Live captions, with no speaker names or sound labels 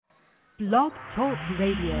Blog Talk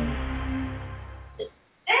Radio. We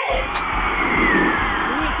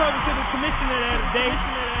were talking to the commissioner the other day.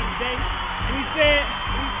 We said,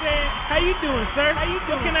 how you doing, sir?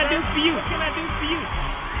 What can I do for you?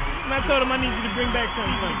 And I told him I need you to bring back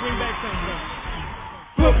something.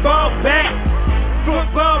 Football back.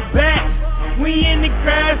 We in the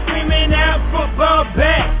crowd screaming out, football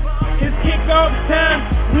back. It's kickoff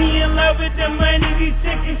time. We in love with the money. These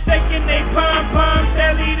chickens shaking they pom-poms.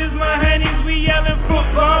 That leaders, my honeys. We yelling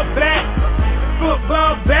football back.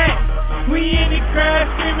 We in the crowd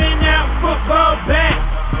screaming out, football back.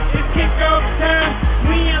 It's kickoff time.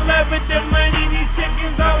 We in love with the money. These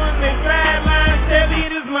chickens all on the sidelines. That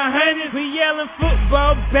leaders, my honeys. We yelling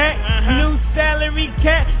football back. New salary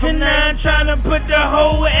cap. And I'm trying to put the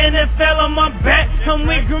whole NFL on my back. I'm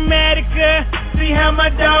with Grammatica. See how my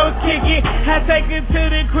dogs kick it. I take her to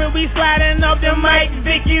the crib, we sliding off the Mike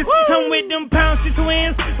Vickies. I'm with them Pouncy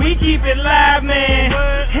twins, we keep it live, man.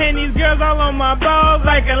 And these girls all on my balls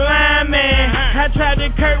like a lineman. I tried to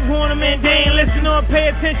Kurt Warner, man, they ain't listen or pay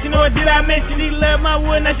attention. Or did I mention he love my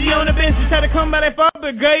wood, now she on the bench. She try to come by that fall,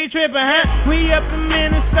 but girl, you tripping, huh? We up in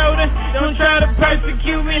Minnesota, don't try to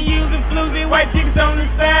persecute me. Using floozy, white chicks on the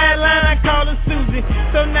sideline, I call her Susie.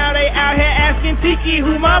 So now they out here asking Tiki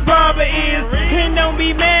who my barber is. And don't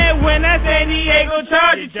be mad when I say Diego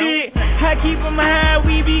charge a chick. I keep them high,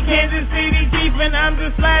 we be Kansas City Chief. And I'm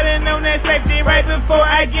just sliding on that safety right before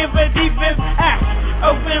I give a defense.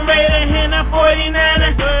 Open Raider, and I'm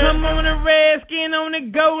 49er. I'm on the Redskin on the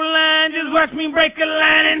goal line. Just watch me break a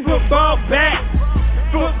line and football back.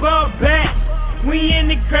 We in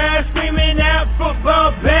the crowd screaming out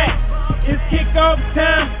football back. It's kickoff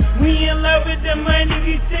time. We in love with the money.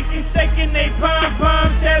 These chickens shaking they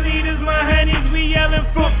pom-poms. That leaders, my honeys. We yelling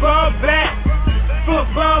football back.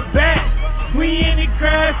 We in the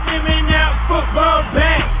crowd screaming out football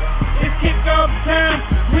back. It's kickoff time.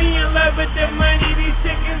 We in love with the money. These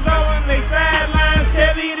chickens all on their sidelines.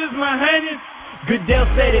 That leaders, my honeys. Goodell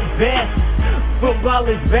said it best. Football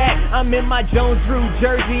is back. I'm in my Jones Drew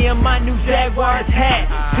jersey and my new Jaguars hat.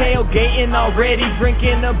 Tailgating already,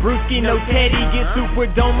 drinking a brewski, no Teddy. Get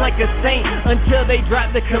Superdome like a saint until they drop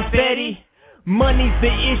the confetti. Money's the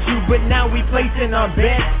issue, but now we placing our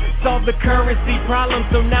bets. Solve the currency problem,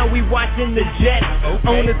 so now we watching the Jets.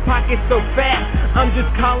 Owner's pockets so fat, I'm just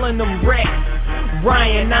calling them wrecks.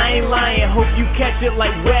 Ryan, I ain't lying, hope you catch it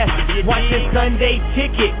like West. Watching Sunday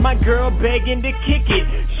Ticket, my girl begging to kick it.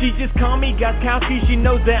 She just called me Goskowski, she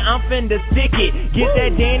knows that I'm finna stick it. Get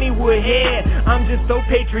that Danny Woodhead, I'm just so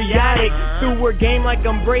patriotic. Threw her game like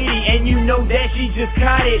I'm Brady, and you know that she just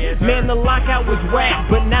caught it. Man, the lockout was whack,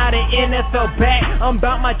 but now the NFL back. I'm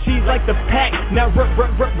bout my cheese like the pack, now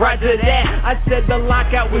roger that. I said the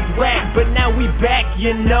lockout was whack, but now we back,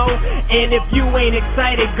 you know. And if you ain't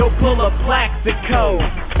excited, go pull a Plaxico.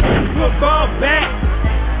 Football back.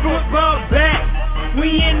 We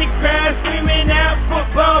in the crowd screaming out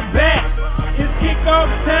football back. It's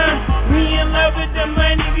kickoff time. We in love with the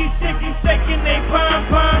money. These chickens shaking they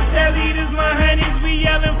pom-poms. That leaders, my honeys. We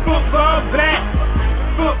yelling football back.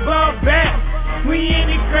 We in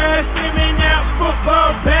the crowd screaming out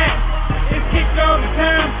football back. It's kickoff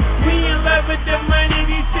time. We in love with the money.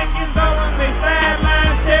 These chickens all on their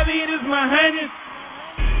sidelines. That leaders, my honeys.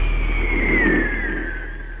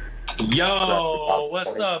 Yo, what's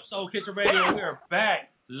up? Soul Kitchen Radio, we are back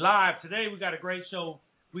live. Today we got a great show.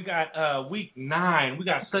 We got week 9. We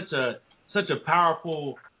got such a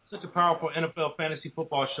powerful NFL fantasy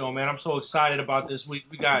football show, man. I'm so excited about this week.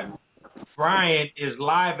 We got Brian is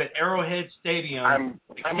live at Arrowhead Stadium. I'm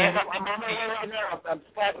on my way right now. I'm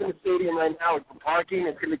stopping the stadium right now with the parking.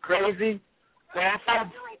 It's gonna be crazy.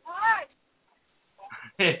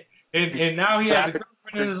 and now he has a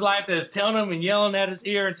in his life that is telling him and yelling at his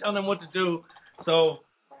ear and telling him what to do. So,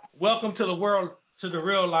 welcome to the world, to the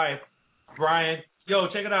real life, Brian. Yo,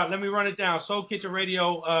 check it out. Let me run it down. Soul Kitchen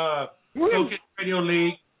Radio, Soul Kitchen Radio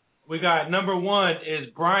League. We got number 1 is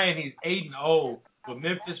Brian. He's 8-0 with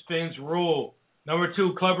Memphis Fins Rule. Number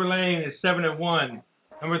 2, Clubber Lane is 7-1.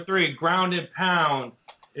 Number 3, Ground and Pound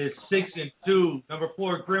is 6-2. Number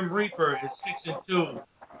 4, Grim Reaper is 6-2.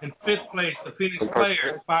 In 5th place, the Phoenix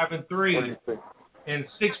Player is 5-3. In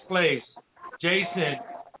 6th place, Jason,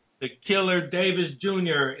 the Killer Davis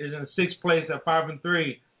Jr. is in 6th place at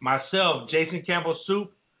 5-3. Myself, Jason Campbell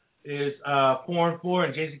Soup, is 4-4,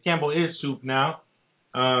 and Jason Campbell is Soup now.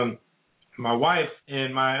 My wife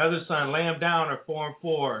and my other son, Lamb Down, are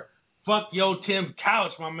 4-4. Fuck Yo Tim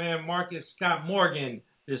Couch, my man Marcus Scott Morgan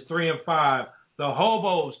is 3-5. The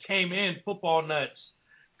Hobos came in football nuts.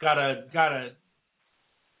 Got a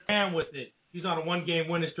ran with it. He's on a 1-game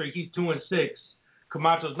winning streak. He's 2-6.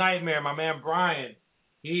 Camacho's Nightmare, my man Brian,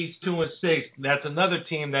 he's 2-6. That's another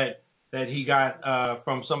team that he got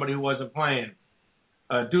from somebody who wasn't playing.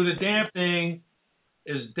 Do the Damn thing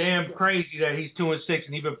is damn crazy that he's 2-6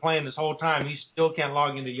 and he's been playing this whole time. He still can't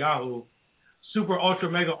log into Yahoo. Super Ultra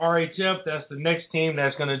Mega RHF, that's the next team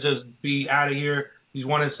that's going to just be out of here. He's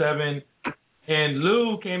 1-7. And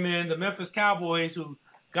Lou came in, the Memphis Cowboys, who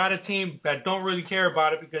got a team that don't really care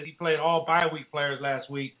about it because he played all bye-week players last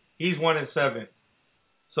week. He's 1-7.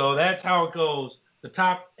 So that's how it goes. The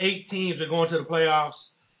top 8 teams are going to the playoffs.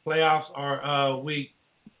 Playoffs are week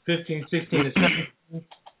 15, 16, and 17.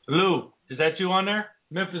 Lou, is that you on there?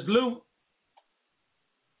 Memphis Lou?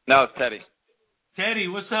 No, it's Teddy. Teddy,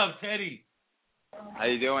 what's up, Teddy? How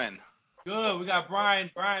you doing? Good. We got Brian.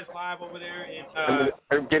 Brian's live over there.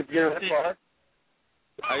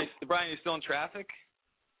 Brian, you still in traffic?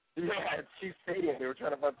 Yeah, it's Chiefs Stadium. They were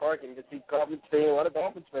trying to find parking to see Dolphins Stadium. A lot of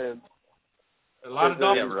Dolphins fans. A lot of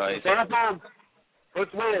Dolphins. Yeah, right.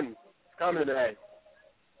 Let's win. It's coming today.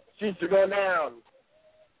 Chiefs are going down.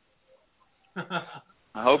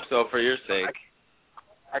 I hope so, for your sake.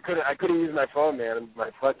 I couldn't use my phone, man. My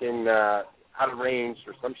fucking out of range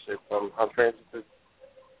or some shit on Francis.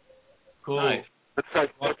 Cool. Nice. That's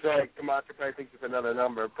like Camacho probably thinks it's another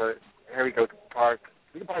number, but here we go to the park.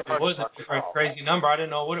 It was a crazy number. I didn't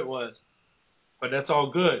know what it was, but that's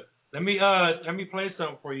all good. Let me play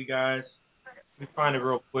something for you guys. Let me find it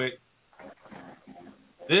real quick.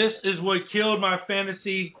 This is what killed my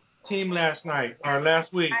fantasy team last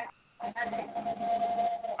week.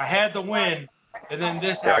 I had the win, and then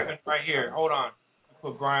this happened right here. Hold on.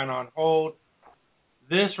 Put Brian on hold.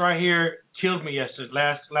 This right here killed me yesterday,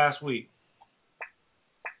 last week.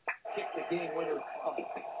 Kick the game winner.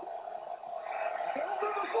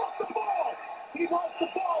 He wants the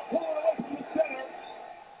ball pulling away from the center.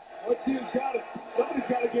 Let's see who's got it. Somebody's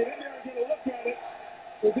got to get in there and get a look at it.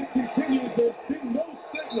 If it continues, there's been no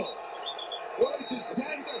signal. Royce is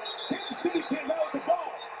standing. Kansas City came out with the ball.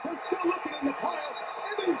 They're still looking in the pile.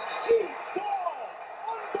 And they shoot ball.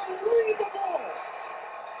 Unbelievable.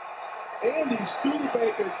 Andy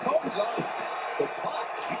Studebaker comes on the top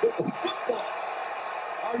with the football.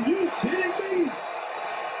 Are you kidding me?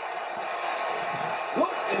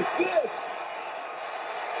 What is this?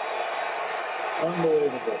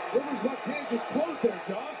 Unbelievable. Rivers left hand just close there,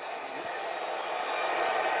 John.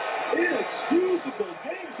 Inexcusable.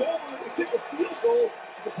 Game's over. They kick a field goal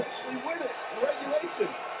to potentially win it in regulation.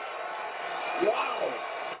 Wow.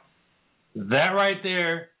 That right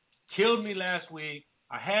there killed me last week.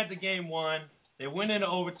 I had the game won. They went into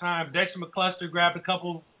overtime. Dexter McCluster grabbed a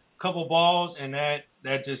couple balls, and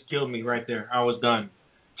that just killed me right there. I was done.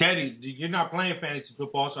 Teddy, you're not playing fantasy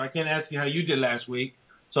football, so I can't ask you how you did last week.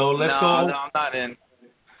 So let's go. No, I'm not in.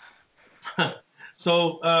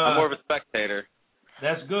 So I'm more of a spectator.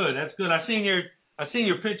 That's good. I seen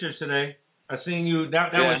your pictures today. I seen you.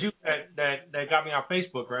 That was you that got me on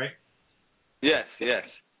Facebook, right? Yes.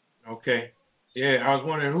 Okay. Yeah, I was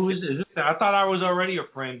wondering who is this? I thought I was already a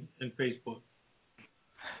friend in Facebook.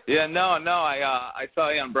 Yeah, no. I saw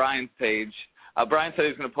you on Brian's page. Brian said he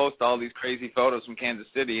was going to post all these crazy photos from Kansas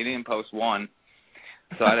City. He didn't post one,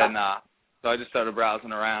 so I didn't. So I just started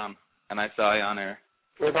browsing around, and I saw you on there.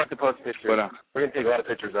 We're about to post pictures. We're going to take a lot of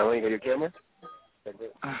pictures. I want you to get your camera.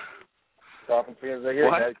 Dolphins fans right here.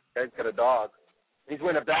 What? Guy's got a dog. He's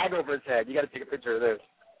wearing a bag over his head. You got to take a picture of this.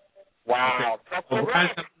 Wow. Talk to him, Brian.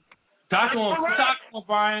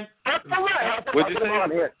 What'd you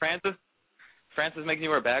say, Francis? Francis making you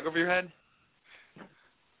wear a bag over your head?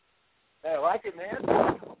 Hey, I like it, man.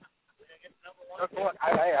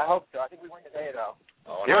 I hope so. I think we win today, though.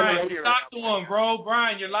 Brian, talk to him, bro.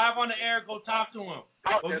 Brian, you're live on the air. Go talk to him.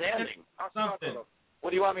 Something. What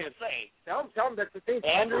do you want me to say? Tell him that's the thing.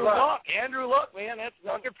 Andrew Luck, man. That's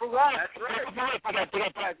looking for luck. That's right. You're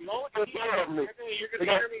going to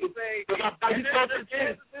hear me say,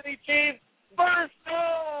 Kansas City Chiefs first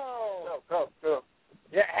goal. Go.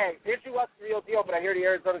 Yeah, hey, here's what's the real deal, but I hear the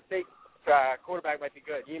Arizona State quarterback might be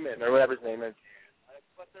good. Heeman, or whatever his name is.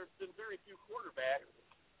 But there's been very few quarterbacks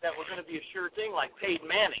that were going to be a sure thing like Peyton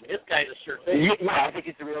Manning. This guy's a sure thing. Yeah, I think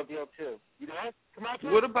it's the real deal, too. You know what? Come on,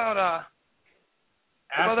 What about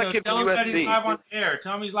tell him that he's live on the air.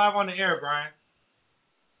 Tell him he's live on the air, Brian.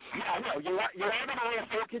 Yeah, I know. You're on the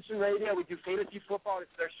Soul Kitchen Radio. We do fantasy football.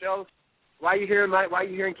 It's our show. Why are you here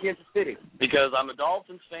in Kansas City? Because I'm a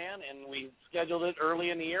Dolphins fan, and we scheduled it early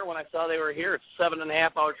in the year when I saw they were here. It's a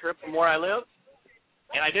 7.5-hour trip from where I live.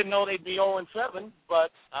 And I didn't know they'd be 0-7,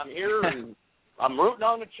 but I'm here, and I'm rooting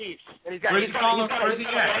on the Chiefs. And he's got a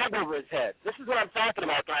bag over his head. This is what I'm talking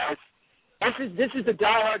about, guys. This is the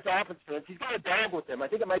diehard Dolphins fans. He's got a bag with him. I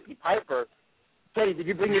think it might be Piper. Teddy, did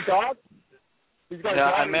you bring your dog? Yeah,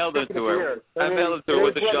 I mailed it to her. I mailed it to her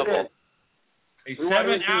with a shovel. Hey, 7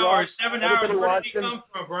 hours. 7 hours. Where did he come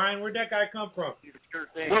from, Brian? Where'd that guy come from?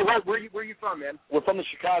 Where you from, man? We're from the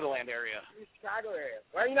Chicagoland area. Chicago area.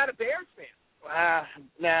 Why are you not a Bears fan?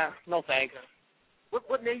 Nah, no thanks.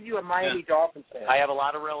 What made you a Miami Dolphins fan? I have a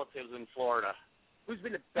lot of relatives in Florida. Who's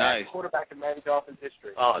been the best quarterback in Miami Dolphins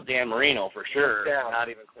history? Oh, Dan Marino for sure. Not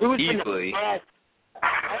even close. Who's been Easily. the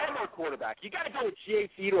best quarterback? You got to go with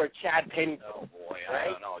J.C. or Chad Penny. Oh boy, right?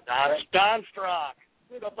 I don't know. Don Strock.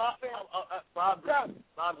 Bob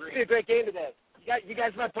Green. It's a great game today. You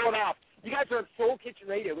guys might pull it off. You guys are on Soul Kitchen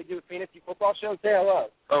Radio. We do a fantasy football show. Say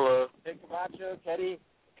hello. Hello. Hey, Camacho, Teddy.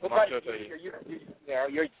 Camacho, Teddy.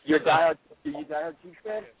 You're dialed Chiefs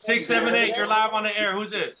fan? 678. You're live on the air.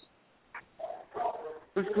 Who's this?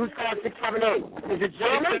 Who's calling 678? Is it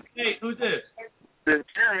Jeremy? 678. Who's this? It's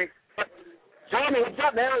Jeremy. Jeremy, what's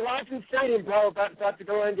up, man? We're Arrowhead Stadium, bro. About to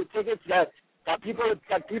go in and get tickets. Got people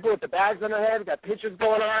with the bags on their head. Got pictures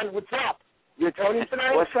going on. What's up? You at Tony's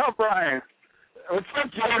tonight? What's up, Brian? What's up,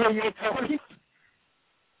 Jeremy? You at Tony's?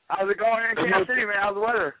 How's it going in Kanas City, man? How's the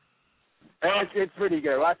weather? It's pretty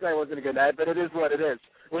good. Last night wasn't a good night, but it is what it is.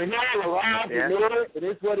 We're here. We're live. Yeah. We're here. It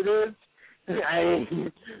is what it is.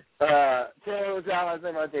 Taylor was out last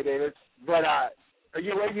night, Monte Davis. But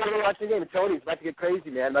you going to watch the game? Tony's about to get crazy,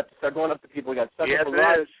 man. About to start going up to people. We got stuff yes, up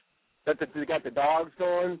the We got the dogs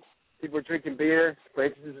going. People are drinking beer.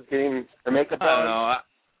 Places is getting their makeup on. I don't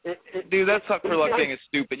know. Dude, that suck for luck thing is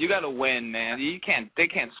stupid. You got to win, man. They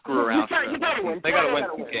can't screw around. You got to win. They got to win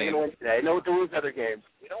some We're games. going to win today. No to lose other games.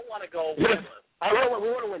 We don't want to go. We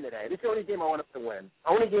want to win today. This is the only game I want us to win.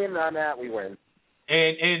 Only game I'm at, we win.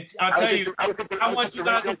 And I'll tell you, I want you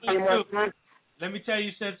guys to win too. Let me tell you,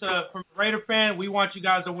 since from a Raider fan, we want you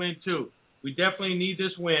guys to win too. We definitely need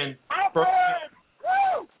this win.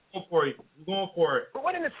 Go for it. We're going for it. We're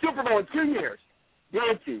winning the Super Bowl in 2 years.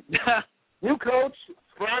 Guaranteed. New coach,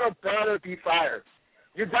 Sperano better be fired.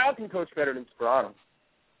 Your dad can coach better than Sperano.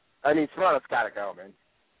 I mean, Sperano's got to go, man.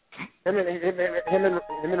 Him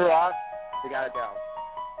and Ross, they got to go.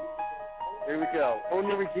 Here we go. Whole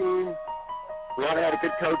new regime. We haven't had a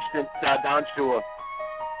good coach since Don Shula.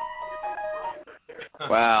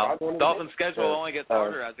 Wow. Dolphins' schedule only gets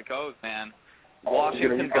harder as it goes, man.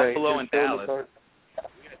 Washington, Buffalo, and Dallas.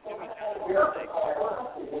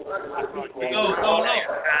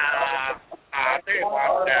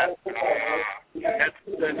 That's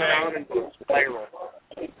the Donovan payroll.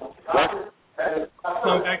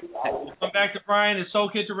 Come back to Brian and Soul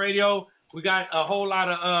Kitchen Radio. We got a whole lot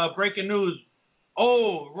of breaking news.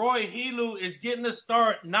 Oh, Roy Helu is getting the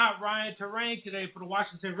start, not Ryan Terrain today for the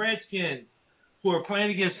Washington Redskins, who are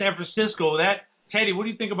playing against San Francisco. Teddy, what do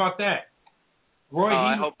you think about that?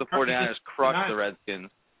 I hope the 49ers crush the Redskins.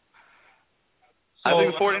 I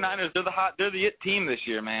think the 49ers, they're the it team this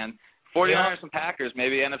year, man. 49ers and Packers,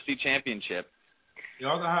 maybe NFC Championship.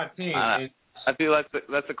 Y'all the hot team. I feel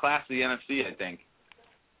that's the class of the NFC, I think.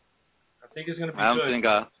 I think it's going to be good.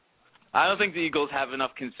 I don't think the Eagles have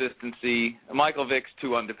enough consistency. Michael Vick's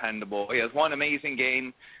too undependable. He has one amazing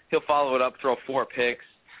game. He'll follow it up, throw 4 picks.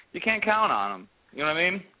 You can't count on him. You know what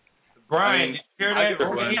I mean? Brian, did you hear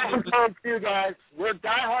that? Guys, we're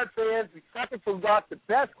diehard fans. We fucking forgot the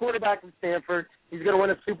best quarterback in Stanford. He's going to win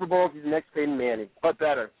a Super Bowl if he's the next Peyton Manning, but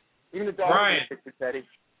better. Even the Dolphins. Brian,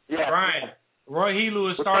 yeah. Brian, Roy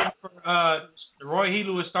Helu is starting. Roy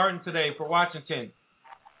Helu is starting today for Washington.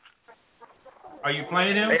 Are you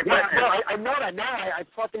playing him? No, I know that now. I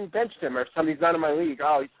fucking benched him or something. He's not in my league.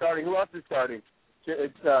 Oh, he's starting. Who else is starting?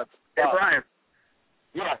 It's Hey, Brian.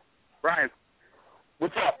 Yeah. Brian.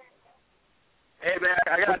 What's up? Hey, man,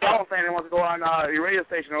 I got a Dolphin fan that wants to go on your radio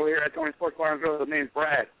station over here at Tony Sports Bar and Grill. His name's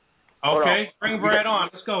Brad. Okay, bring Brad on.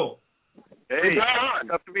 Let's go. Hey, it's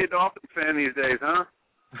tough to be a Dolphins fan these days, huh?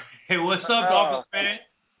 Hey, what's up, Dolphins fan?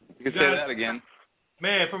 You can say that again.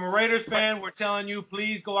 Man, from a Raiders fan, we're telling you,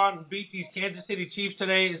 please go out and beat these Kansas City Chiefs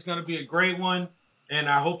today. It's going to be a great one, and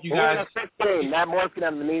I hope you guys. Matt Moore's going to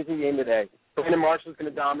have an amazing game today. Brandon Marshall's going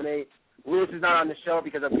to dominate. Lewis is not on the show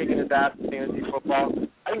because I'm kicking his ass in fantasy football.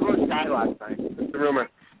 I think Lewis died last night. That's the rumor.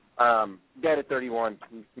 Dead at 31.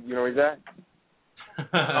 You know where he's at?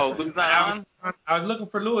 Oh, Lewis not on? I was looking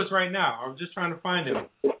for Lewis right now. I was just trying to find him.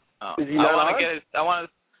 Oh. Is he not on?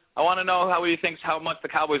 I want to know how much the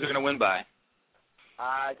Cowboys are going to win by.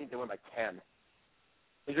 I think they win by 10.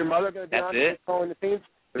 Is your mother going to be That's on it? calling the teams?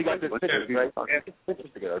 You got this pictures, right?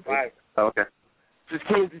 Pictures to go. Okay. Just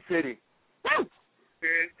Kansas City. Woo!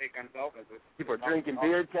 People are Oh, drinking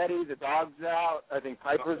beer, Teddy. The dog's out. I think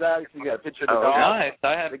Piper's out. You got a picture of the dog. Nice.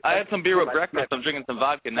 I had some beer with breakfast. I'm drinking some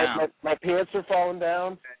vodka now. My pants are falling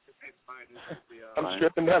down. I'm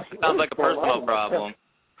stripping down. Sounds like a personal problem.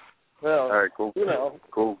 Well, all right, cool. You know.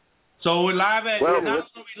 Cool. So we're live at Well, we're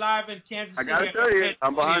live in Kansas City. I gotta tell you,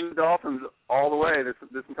 I'm behind the Dolphins all the way this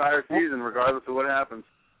entire season, regardless of what happens.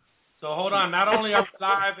 So hold on. Not only are we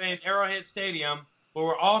live in Arrowhead Stadium, but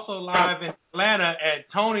we're also live in Atlanta at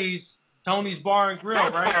Tony's Bar and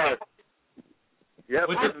Grill, right? Yep.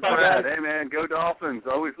 This is Brad. Hey man, go Dolphins!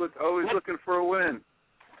 Always looking for a win.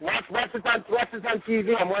 Watch this on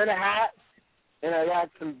TV. I'm wearing a hat and I got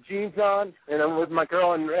some jeans on, and I'm with my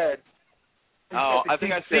girl in red. Oh, I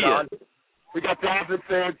think I see it. We got Dolphins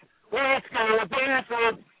fans. Let's go,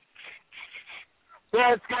 Dolphins!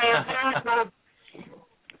 Let's go, Dolphins!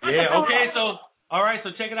 Yeah, okay, so, all right,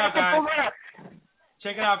 so check it out, guys.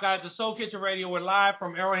 Check it out, guys. The Soul Kitchen Radio, we're live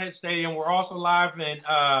from Arrowhead Stadium. We're also live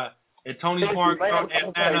at Tony's Bar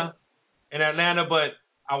in Atlanta, but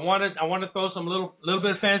I want to throw some little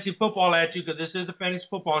bit of fantasy football at you because this is the fantasy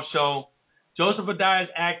football show. Joseph Adai is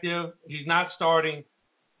active. He's not starting.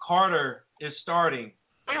 Carter is starting.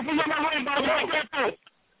 First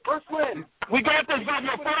win. We got this, baby.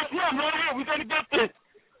 First win, right? We gotta get this.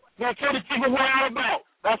 That's what it's even all about.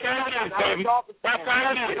 That's all it is, baby. That's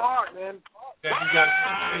all it is. Man. Yeah, you got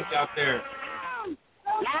a out there.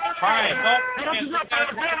 All right,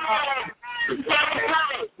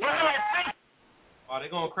 oh,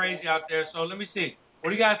 they're going crazy out there. So let me see. What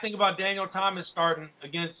do you guys think about Daniel Thomas starting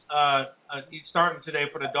against? He's starting today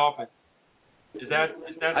for the Dolphins. Is that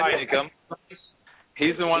I take him.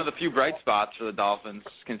 He's been one of the few bright spots for the Dolphins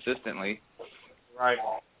consistently. Right.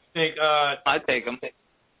 I take him.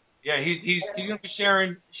 Yeah, he's going to be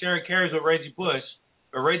sharing carries with Reggie Bush,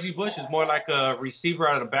 but Reggie Bush is more like a receiver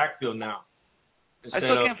out of the backfield now. I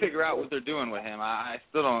still can't figure out what they're doing with him. I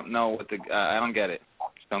still don't know I don't get it.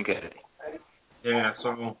 Just don't get it. Yeah,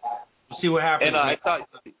 so we'll see what happens. And I thought,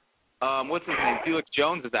 what's his name? Felix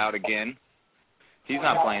Jones is out again. He's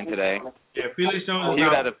not playing today. Yeah, Felix Jones is he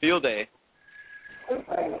out. He had a field day.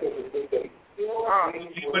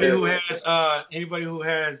 Anybody who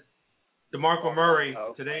has DeMarco Murray,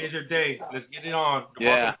 today is your day. Let's get it on.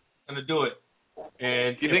 DeMarco's gonna do it.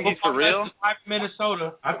 And do you think he's for real?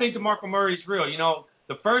 Minnesota. I think DeMarco Murray's real. You know,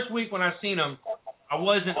 the first week when I seen him, I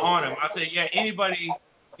wasn't on him. I said, yeah, anybody.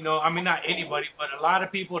 You know, I mean not anybody, but a lot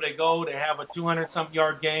of people they have a 200-something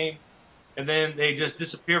yard game, and then they just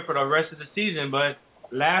disappear for the rest of the season. But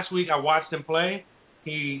last week I watched him play.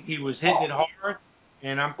 He was hitting it hard,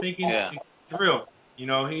 and I'm thinking he's real. You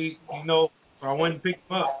know, so I went and picked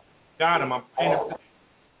him up. Got him. I'm paying him.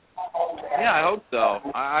 Yeah, I hope so.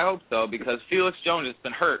 I hope so because Felix Jones has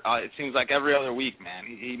been hurt. It seems like every other week, man.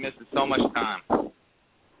 He misses so much time.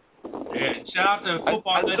 Yeah, shout out to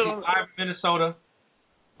football legends live in Minnesota.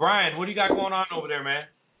 Brian, what do you got going on over there, man?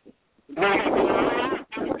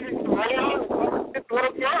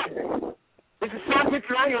 This is Soul Kitchen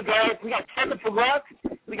Radio, guys. We got technical luck.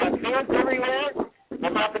 We got fans everywhere. I'm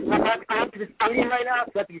about to go to the stadium right now. It's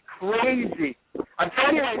about to be crazy. I'm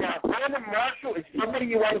telling you right now, Brandon Marshall is somebody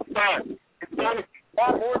you want to start. It's going to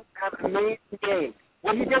have an amazing game.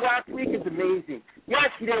 What he did last week is amazing. Yes,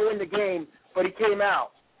 he didn't win the game, but he came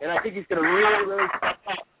out. And I think he's going to really, really step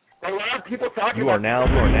up. A lot of people talking You are now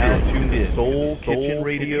tuned in Soul Kitchen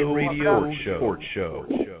Radio Sports Show.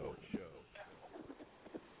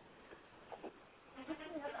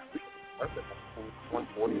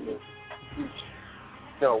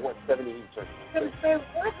 No, 170 each.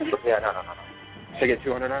 Yeah, no. Should I get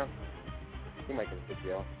 200 on him? He might get a good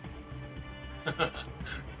deal.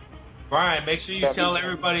 Brian, make sure you tell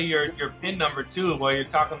everybody your PIN number too while you're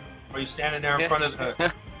standing there in front of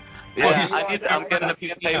the. I'm getting a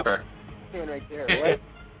piece of paper. Right there, right?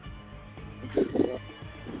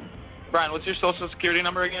 Brian, what's your social security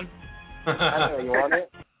number again? I don't know. You want it?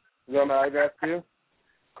 You want my address too?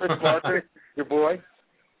 Chris Parker, your boy.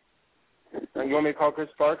 You want me to call Chris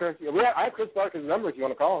Parker? Yeah, I have Chris Parker's number if you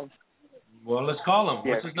want to call him. Well, let's call him.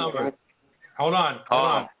 What's his number? Hold on.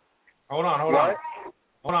 Hold on,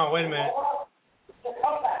 wait a minute.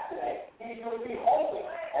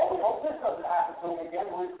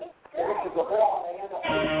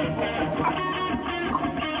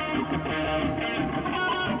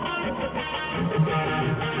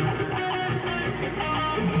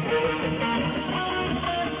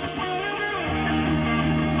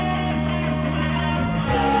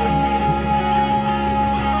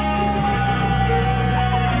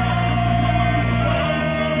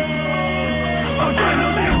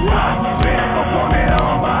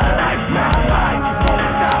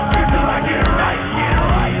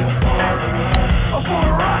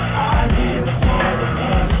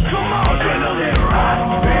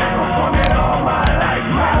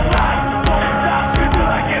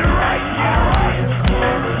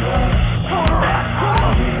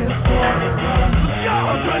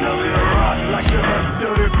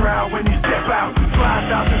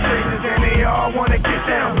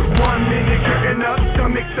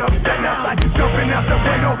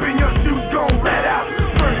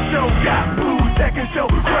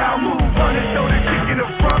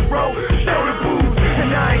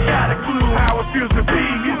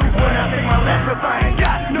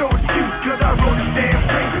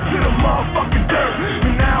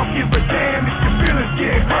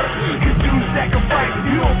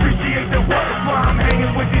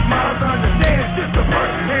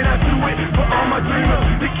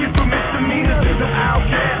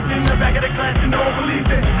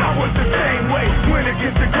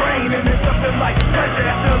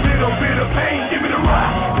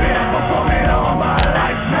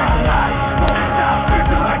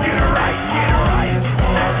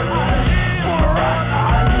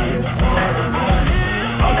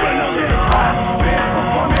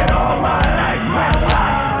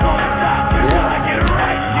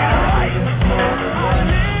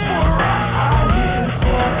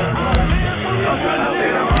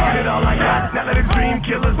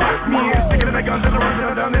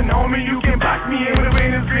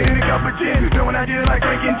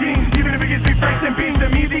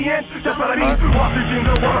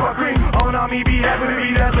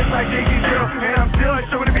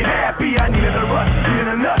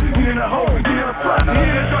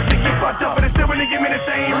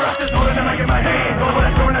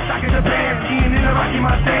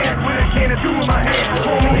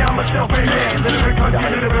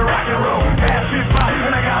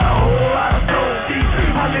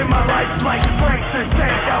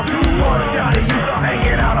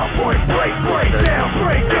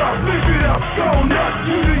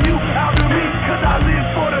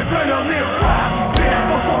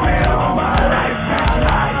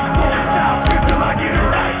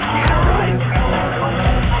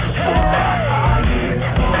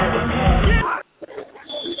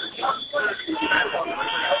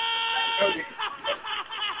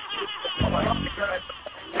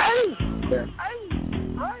 there.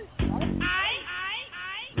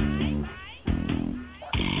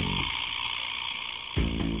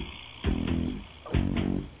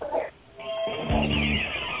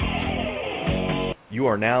 You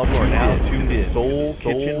are now tuned in Soul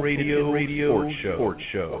Kitchen Radio Sports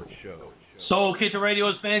Show. Soul Kitchen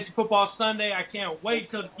Radio's Fantasy Football Sunday. I can't wait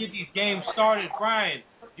till to get these games started. Brian,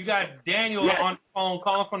 you got Daniel on the phone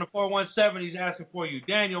calling from the 417. He's asking for you.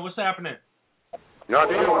 Daniel, what's happening?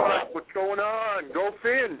 Nothing. What's going on? Go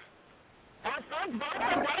Fins.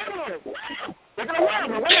 They're going to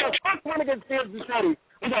win. We're going to first win against Kansas City.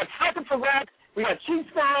 We got second for Rex. We got Chiefs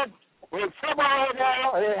fans. We're in trouble right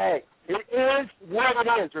now. And hey, it is what it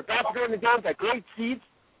is. We're about to go in the game. Got great seats.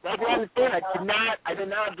 Like you understand, I did not, I'm going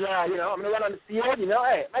to run on the field,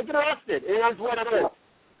 hey, I get arrested. It is what it is.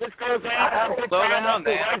 This goes out, have a good Slow time. down,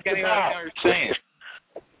 man. I can't even understand what you're saying.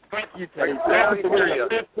 Thank you, Teddy.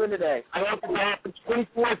 I hope the Dolphins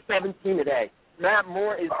 24-17 today. Matt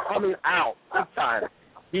Moore is coming out big time.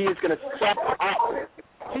 He is going to step up.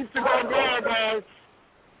 He's going down, guys.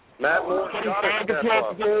 Matt Moore got to step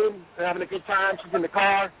up. They're having a good time. She's in the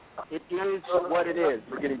car. It is what it is.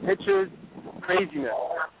 We're getting pictures. Craziness.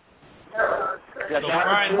 So,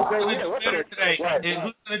 Brian, who's going to do better today?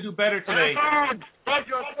 Who's going to do better today?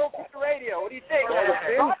 Radio. What do you think? Well, the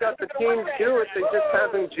Fins got the team to do it. They just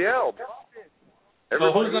haven't gelled.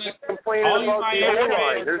 Everybody's complaining about the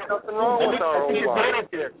O-line. There's nothing wrong with our O-line.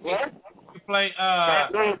 You play,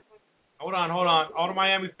 hold on. All the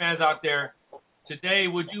Miami fans out there, today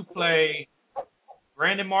would you play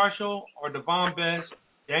Brandon Marshall or Devon Best,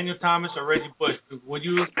 Daniel Thomas or Reggie Bush? Would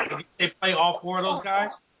you play all four of those guys?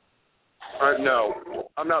 No,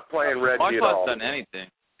 I'm not playing Reggie at all. Marshall's done anything.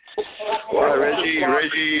 Well, Reggie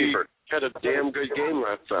had a damn good game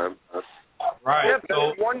last time. Right. Yeah,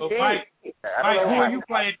 so one game. Mike, who are you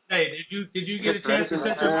playing today? Did you get a chance to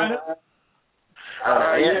set your lineup? I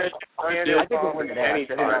think we'll win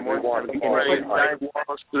anytime we want to play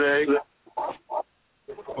today.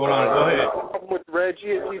 Hold on, go ahead. The problem with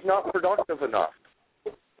Reggie is he's not productive enough.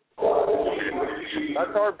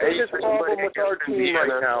 That's our biggest problem with our team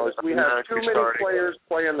right now is we have too many players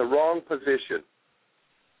playing the wrong position.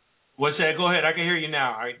 What's that? Go ahead. I can hear you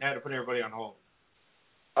now. I had to put everybody on hold.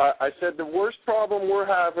 I said the worst problem we're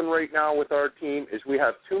having right now with our team is we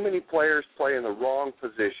have too many players playing the wrong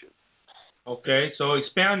position. Okay, so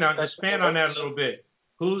expand on that a little bit.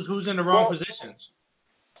 Who's in the wrong positions?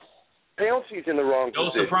 Pouncey's in the wrong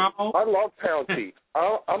position. I love Pouncey.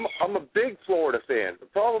 I'm a big Florida fan. The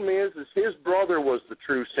problem is his brother was the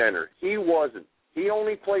true center. He wasn't. He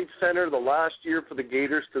only played center the last year for the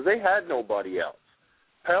Gators because they had nobody else.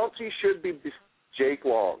 Pouncey should be Jake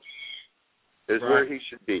Long. Is where he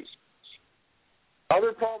should be.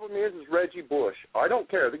 Other problem is Reggie Bush. I don't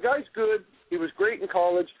care. The guy's good. He was great in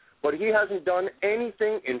college, but he hasn't done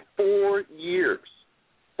anything in 4 years.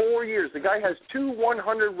 4 years. The guy has 2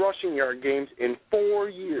 100 rushing yard games in 4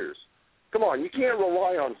 years. Come on, you can't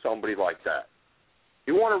rely on somebody like that.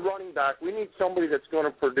 You want a running back, we need somebody that's going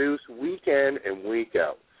to produce week in and week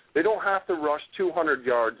out. They don't have to rush 200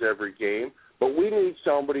 yards every game, but we need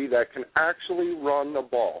somebody that can actually run the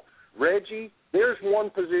ball. Reggie, there's one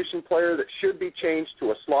position player that should be changed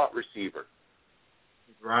to a slot receiver.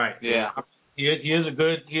 Right. Yeah. He is a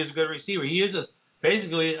good receiver. He is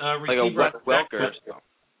basically a receiver. Like a Welker.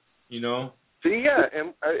 You know. See, yeah,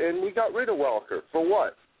 and we got rid of Welker for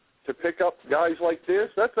what? To pick up guys like this?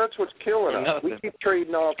 That's what's killing us. We keep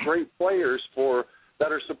trading off great players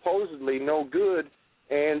that are supposedly no good,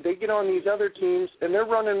 and they get on these other teams and they're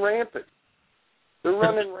running rampant. They're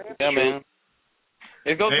running rampant. Yeah, man.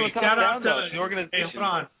 It goes to the organization. Hey, hold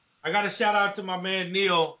on. I got to shout out to my man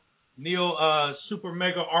Neil, Super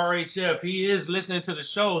Mega RHF. He is listening to the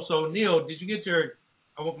show. So Neil, did you get your?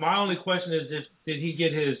 My only question is, did he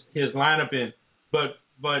get his lineup in? But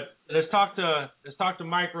let's talk to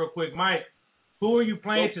Mike real quick. Mike, who are you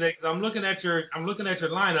playing today? Because I'm looking at your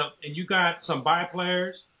lineup, and you got some bye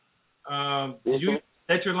players. Did you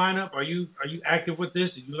set your lineup? Are you active with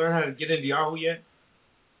this? Did you learn how to get into Yahoo yet?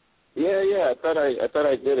 Yeah. I thought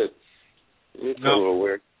I did it. It's a little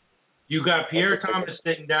weird. You got Pierre Thomas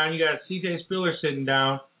sitting down. You got C.J. Spiller sitting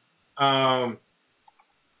down.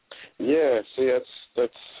 Yeah. See,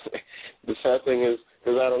 that's the sad thing is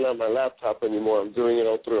because I don't have my laptop anymore. I'm doing it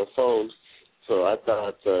all through a phone. So I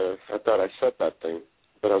thought I set that thing,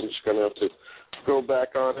 but I'm just gonna have to go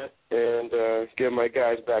back on it and get my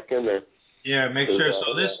guys back in there. Yeah, make sure.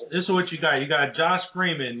 So this is what you got. You got Josh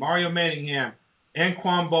Freeman, Mario Manningham,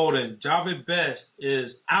 Anquan Bolden. Javid Best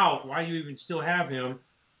is out. Why do you even still have him?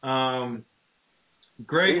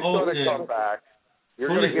 Greg Olsen. He's going to come back. You're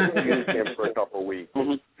going to get to use him for a couple of weeks.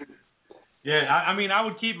 Yeah, I mean, I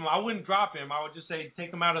would keep him. I wouldn't drop him. I would just say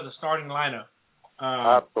take him out of the starting lineup.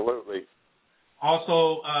 Absolutely.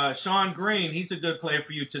 Also, Sean Green, he's a good player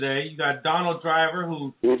for you today. You got Donald Driver,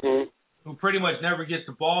 who pretty much never gets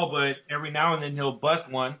the ball, but every now and then he'll bust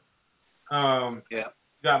one. You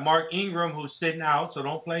got Mark Ingram, who's sitting out, so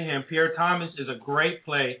don't play him. Pierre Thomas is a great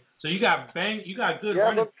play. So you got good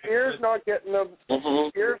running. Yeah, but Pierre's not getting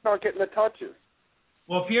the touches.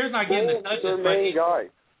 Well, Pierre's not getting the touches, their main guy.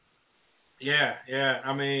 Yeah.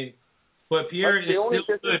 I mean, but Pierre is the only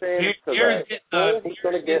still good. He's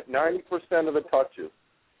going to get 90% of the touches.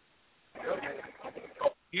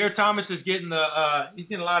 Pierre Thomas is getting he's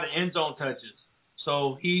getting a lot of end zone touches.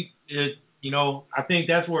 So he is, I think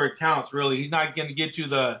that's where it counts really. He's not going to get you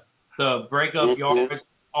the breakup yards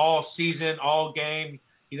all season, all game.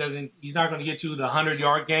 He's not going to get you the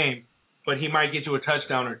 100-yard game, but he might get you a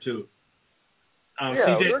touchdown or two.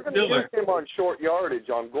 We're going to use him on short yardage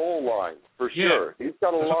on goal line for sure. He's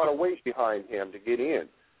got a lot of weight behind him to get in.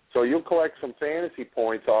 So you'll collect some fantasy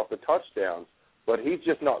points off the touchdowns, but he's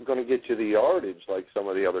just not going to get you the yardage like some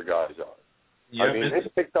of the other guys are. Yeah, I mean, they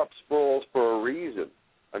picked up Sproles for a reason.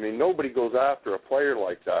 I mean, nobody goes after a player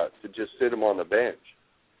like that to just sit him on the bench.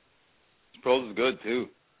 Sproles is good, too.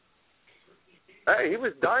 Hey, he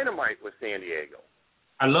was dynamite with San Diego.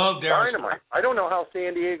 I love Darren. Dynamite. I don't know how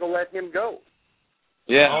San Diego let him go.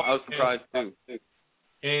 Yeah, I was surprised, too.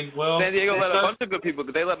 And San Diego let a bunch of good people.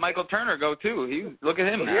 They let Michael Turner go, too. Look at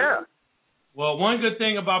him now. Yeah. Well, one good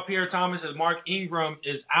thing about Pierre Thomas is Mark Ingram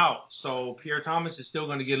is out, so Pierre Thomas is still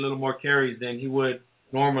going to get a little more carries than he would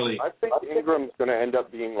normally. I think Ingram's going to end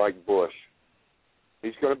up being like Bush.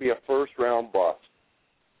 He's going to be a first-round bust.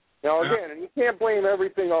 Now again, and you can't blame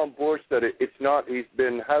everything on Bush that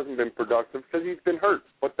hasn't been productive because he's been hurt,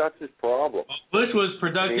 but that's his problem. Bush was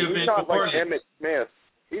productive. He's not like Emmitt Smith.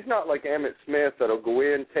 He's not like Emmitt Smith that'll go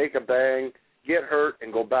in, take a bang, get hurt,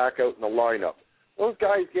 and go back out in the lineup. Those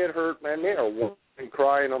guys get hurt, man. They are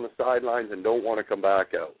crying on the sidelines and don't want to come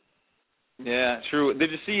back out. Yeah, true.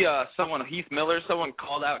 Did you see Heath Miller? Someone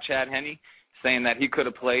called out Chad Henne, saying that he could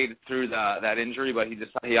have played through that injury, but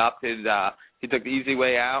he opted. He took the easy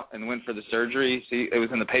way out and went for the surgery. See, it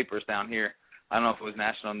was in the papers down here. I don't know if it was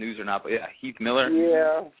national news or not, but yeah, Heath Miller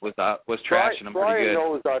was trashing him pretty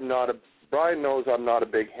good. Brian knows I'm not a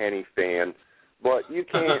big Henne fan, but you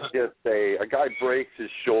can't just say a guy breaks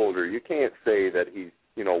his shoulder. You can't say that he's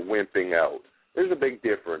wimping out. There's a big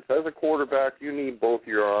difference. As a quarterback, you need both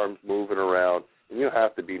your arms moving around, and you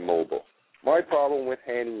have to be mobile. My problem with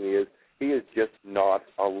Henne is he is just not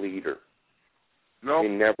a leader. No, he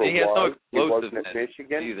never was. He wasn't at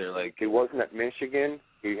Michigan. Either, he wasn't at Michigan.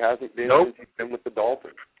 He hasn't been since he's been with the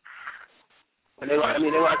Dolphins. And they like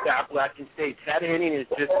the Appalachian State. Chad Henne is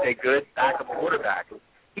just a good backup quarterback.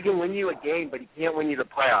 He can win you a game, but he can't win you the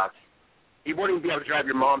playoffs. He wouldn't even be able to drive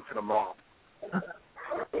your mom to the mall.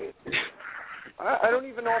 I don't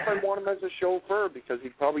even know if I want him as a chauffeur because he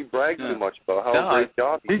probably brags too much about how great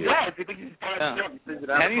job he did.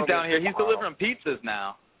 Henny's down here. He's delivering pizzas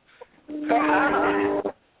now. I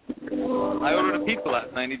ordered a pizza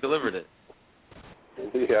last night and he delivered it.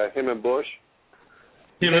 Yeah, him and Bush.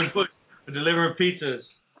 Him and Bush delivering pizzas.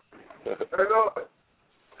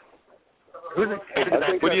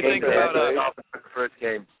 What do you think about first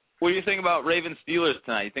game? What do you think about Ravens Steelers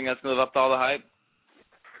tonight? You think that's going to live up to all the hype?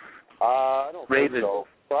 I don't think so.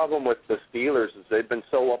 The problem with the Steelers is they've been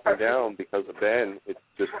so up and down because of Ben. It's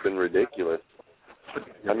just been ridiculous.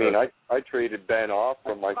 I mean, I traded Ben off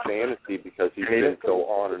from my fantasy because he's been so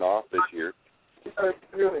on and off this year.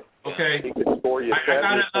 Okay. He could score you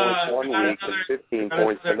 7 points one week and 15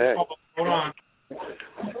 points the next. Hold on.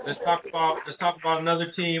 Let's talk about another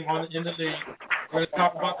team in the league. We're going to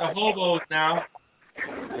talk about the Hobos now.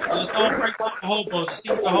 Let's all break down the Hobos. See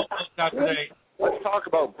what the Hobos got today. Let's talk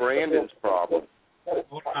about Brandon's problem.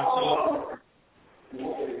 Hold on.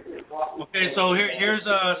 So here's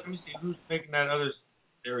let me see who's making that other.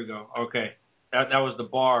 There we go. Okay, that was the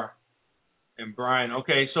bar and Brian.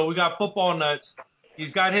 Okay, so we got Football Nuts.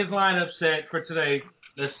 He's got his lineup set for today.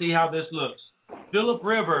 Let's see how this looks. Phillip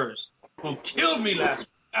Rivers, who killed me last week.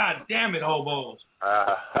 God damn it, Hobos.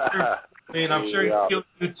 I mean, I'm sure he killed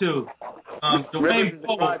you too.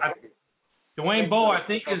 Dwayne Bowe, I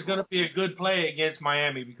think, is going to be a good play against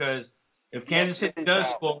Miami because if Kansas City does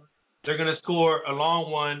score, they're going to score a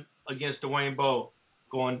long one against Dwayne Bowe.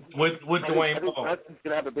 Going with Dwayne Bowe. That's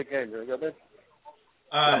going to have a big game. You got this?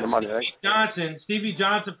 Stevie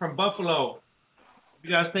Johnson from Buffalo. You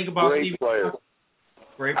guys think about great Stevie player. Johnson?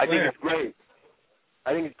 Great player.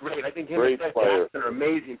 I think it's great. I think him and Ted Jackson are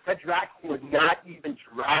amazing. Ted Jackson was not even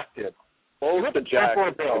drafted Both the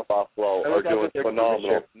Jackets and Buffalo are doing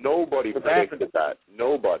phenomenal. Nobody predicted that.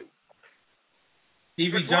 Nobody.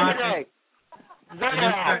 Stevie Johnson.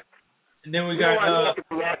 And then we got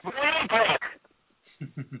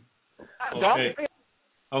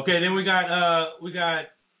Okay, then we got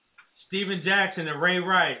Steven Jackson and Ray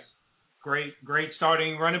Rice. Great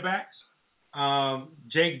starting running backs.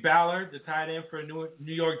 Jake Ballard, the tight end for New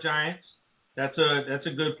York Giants. That's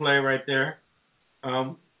a good play right there.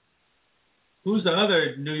 Who's the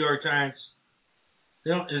other New York Giants?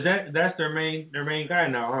 That's their main guy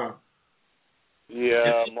now, huh?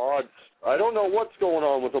 Yeah, Ahmad. I don't know what's going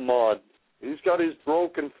on with Ahmad. He's got his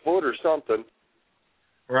broken foot or something.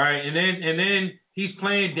 Right, and then he's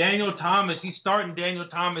playing Daniel Thomas. He's starting Daniel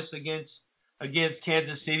Thomas against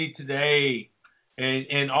Kansas City today,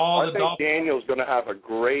 and all the Dolphins. Daniel's going to have a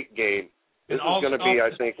great game. This is going to be,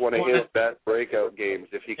 I think, one of his best breakout games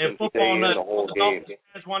if he can stay in the whole game.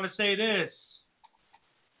 I just want to say this.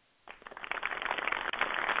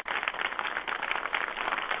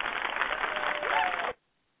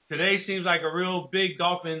 Today seems like a real big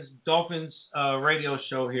Dolphins radio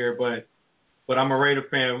show here, but I'm a Raider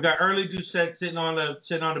fan. We got Early Doucette sitting on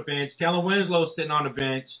the bench. Kellen Winslow sitting on the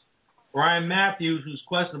bench. Ryan Matthews, who's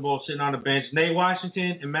questionable, sitting on the bench. Nate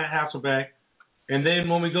Washington and Matt Hasselbeck. And then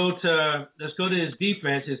when we let's go to his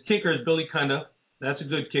defense. His kicker is Billy Cundiff. That's a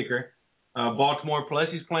good kicker. Baltimore. Plus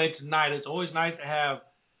he's playing tonight. It's always nice to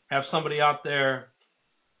have somebody out there.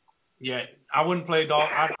 Yeah, I wouldn't play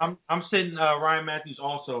Dolphins. I'm sitting Ryan Matthews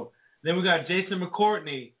also. Then we got Jason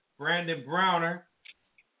McCourtney, Brandon Browner,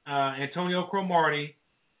 Antonio Cromartie,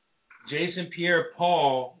 Jason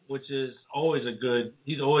Pierre-Paul, which is always a good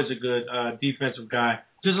defensive guy.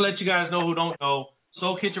 Just to let you guys know who don't know,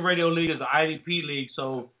 Soul Kitchen Radio League is an IDP league,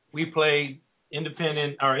 so we play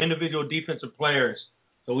independent or individual defensive players.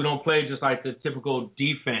 So we don't play just like the typical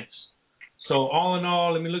defense. So all in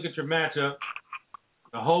all, let me look at your matchup.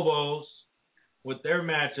 The Hobos with their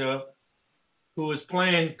matchup, who is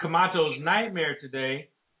playing Kamato's Nightmare today,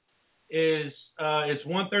 is it's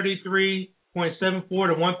 133.74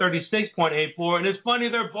 to 136.84. And it's funny,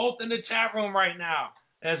 they're both in the chat room right now.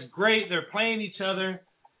 That's great. They're playing each other.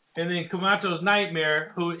 And then Kamato's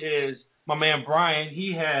Nightmare, who is my man Brian,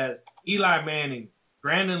 he has Eli Manning,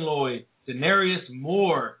 Brandon Lloyd, Denarius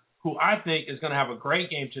Moore, who I think is going to have a great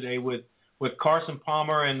game today with Carson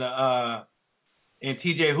Palmer and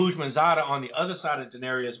TJ Houshmandzadeh on the other side of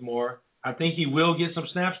Denarius Moore. I think he will get some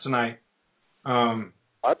snaps tonight.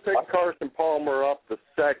 I picked Carson Palmer up the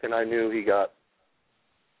second I knew he got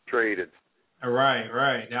traded.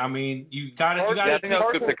 Right. I mean, you got to.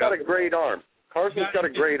 Carson's got a great arm. Carson's got a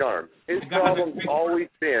great arm. His problem's always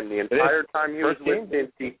been the entire time he was with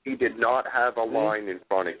Cincy, he did not have a line in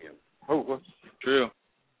front of him. Oh, true.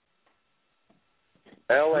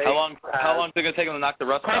 LA. How long is it going to take him to knock the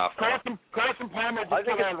rust off? Carson Palmer. I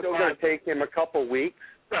think it's still going to take him a couple weeks,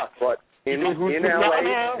 but in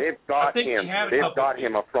LA, they've got him. They've got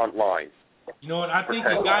him a front line. You know what? I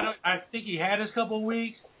think he had his couple of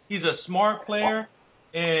weeks. He's a smart player,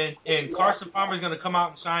 and Carson Palmer is going to come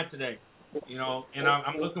out and shine today. You know, and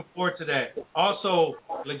I'm looking forward to that. Also,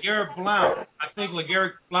 LeGarrette Blount. I think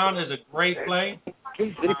LeGarrette Blount is a great play.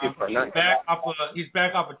 He's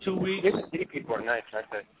back off of 2 weeks. People are nice, aren't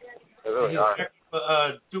they? He's back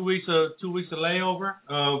 2 weeks of layover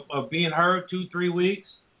of being hurt, 2-3 weeks.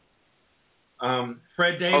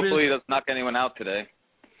 Fred Davis. Hopefully he doesn't knock anyone out today.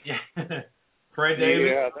 Yeah. Fred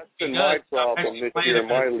Davis. Yeah, that's been my problem this year in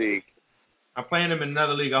my league. I'm playing him in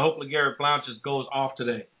another league. I hope LeGarrette Blount just goes off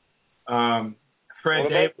today. Fred what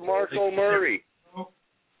Davis. about DeMarco Murray?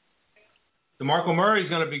 DeMarco Murray's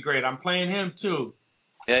going to be great. I'm playing him too.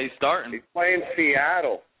 Yeah, he's starting. He's playing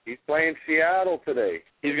Seattle. He's playing Seattle today.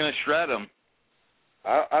 He's going to shred him.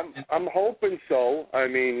 I'm hoping so. I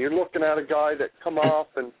mean, you're looking at a guy that come off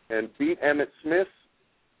and beat Emmitt Smith's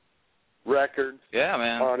records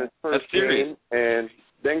on his first game, and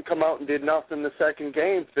then come out and did nothing the second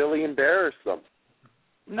game. Philly embarrassed them.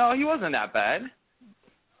 No, he wasn't that bad.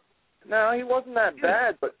 No, he wasn't that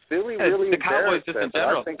bad, but Philly really embarrassed them.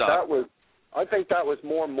 I think that was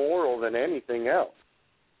more moral than anything else.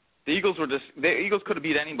 The Eagles could have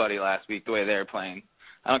beat anybody last week the way they were playing.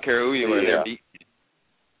 I don't care who you were, they're beat.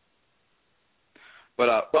 But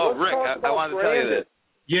Rick, I wanted to tell you this.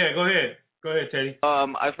 Yeah, go ahead, Teddy.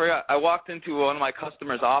 I forgot. I walked into one of my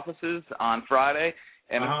customers' offices on Friday,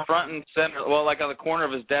 and in front and center, like on the corner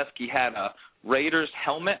of his desk, he had a Raiders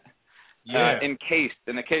helmet. Encased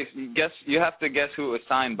in a case. You have to guess who it was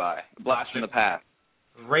signed by. Blast from the past.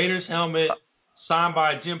 Raiders helmet signed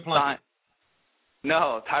by Jim Plunkett.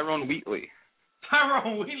 No, Tyrone Wheatley.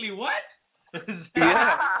 Tyrone Wheatley, what?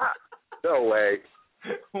 Yeah. No way.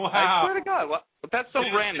 Wow. I swear to God. That's so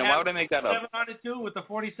random. Why would I make that up? 702 with the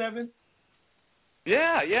 47?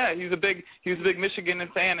 Yeah. He was a big Michigan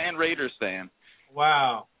fan and Raiders fan.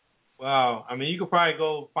 Wow. I mean, you could probably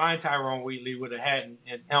go find Tyrone Wheatley with a hat and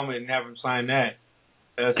helmet and have him sign that.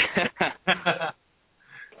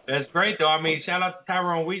 That's great, though. I mean, shout out to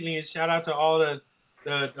Tyrone Wheatley and shout out to all the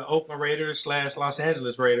Oakland Raiders / Los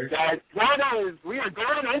Angeles Raiders. Guys, we are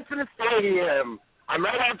going into the stadium. I'm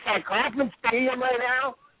right outside Kaufman Stadium right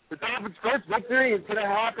now. The Dolphins' first victory is going to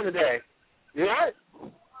happen today. You know what?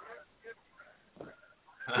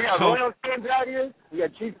 We got Royal fans out here. We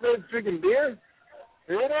got cheeseburgers drinking beer.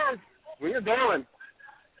 Here it is. We are going.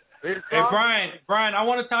 Hey, Brian, I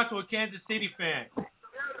want to talk to a Kansas City fan.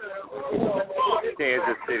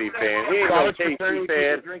 Kansas City fan. He ain't no KC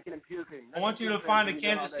fan. I want you to find a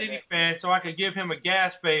Kansas City fan so I can give him a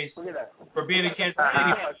gas face for being a Kansas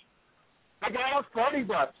City fan. I got us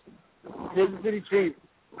 $40. Kansas City Chiefs.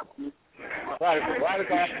 A lot of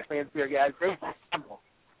Dolphins fans here, guys.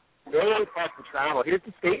 They really fast to travel. Here's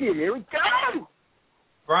the stadium. Here we go.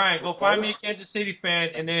 Brian, go find me a Kansas City fan,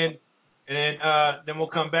 and then we'll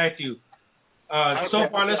come back to you. So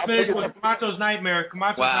far, let's finish with Camacho's Nightmare.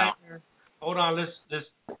 Nightmare. Hold on, let's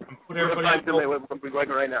put everybody on hold. We're going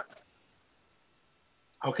right now.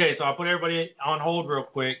 Okay, so I'll put everybody on hold real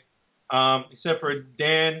quick, except for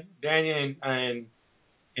Daniel, and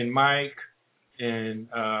Mike, and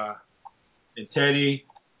Teddy.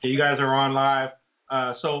 Okay, you guys are on live.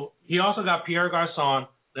 So he also got Pierre Garçon.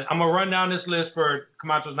 I'm gonna run down this list for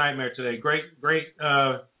Camacho's Nightmare today. Great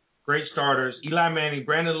starters: Eli Manning,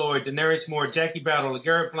 Brandon Lloyd, Daenerys Moore, Jackie Battle,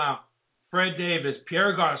 LeGarrette Blount, Fred Davis,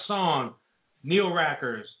 Pierre Garçon, Neil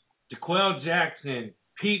Rackers, DeQuell Jackson,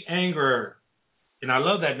 Pete Angerer, and I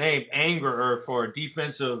love that name, Angerer for a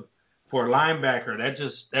linebacker.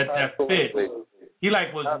 That fits. He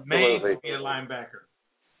was made to be a linebacker.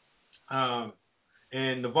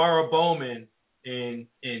 And Navarro Bowman and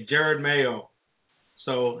Jared Mayo.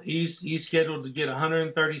 So he's scheduled to get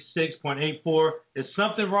 136.84. Is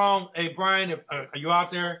something wrong? Hey, Brian, are you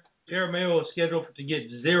out there? Jared Mayo is scheduled to get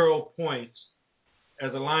 0 points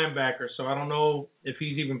as a linebacker. So I don't know if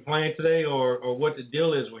he's even playing today or what the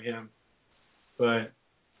deal is with him. But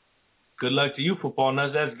good luck to you, football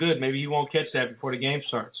nuts. That's good. Maybe you won't catch that before the game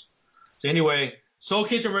starts. So anyway, Soul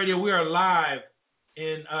Kitchen Radio, we are live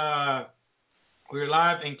in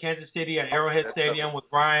Kansas City at Arrowhead Stadium with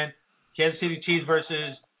Brian. Kansas City Chiefs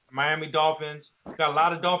versus Miami Dolphins. We've got a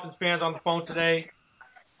lot of Dolphins fans on the phone today.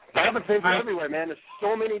 Dolphins fans are everywhere, man. There's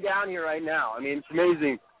so many down here right now. I mean, it's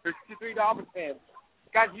amazing. There's 2-3 Dolphins fans.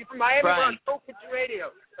 Guys, you from Miami? We're on Soul Kitchen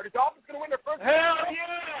Radio. Are the Dolphins going to win their first? Hell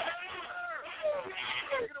yeah!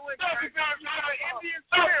 They're going to win. Miami.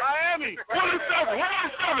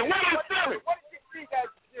 1-7. What did you see,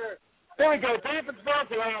 guys? There we go. Dolphins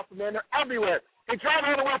fans are awesome, man. They're everywhere. They travel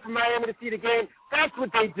all the way from Miami to see the game. That's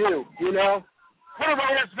what they do, you know? What do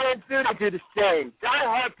Raiders fans do? They do the same.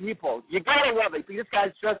 Die-hard people. You gotta love it. See, this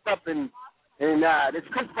guy's dressed up in it's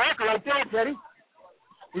Chris Parker right there, Teddy.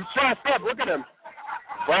 He's dressed up. Look at him.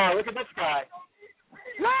 Wow, look at this guy.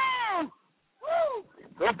 Woo! Woo!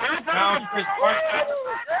 Go back on. Chris Parker.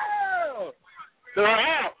 They're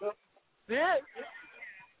out. See it?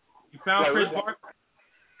 You found Chris Parker?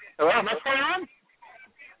 Oh, am I still on?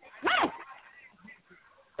 Woo!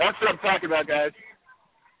 That's what I'm talking about, guys.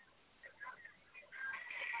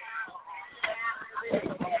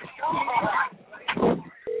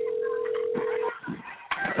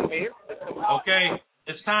 Okay,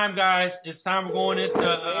 it's time, guys. It's time we're going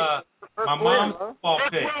into my mom's football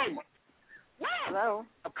pick. Hello.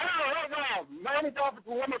 Miami Dolphins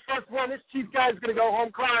will win the first one. This Chief guy's going to go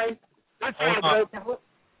home crying.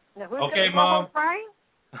 Okay, Mom. Crying?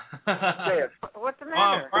 What's the matter?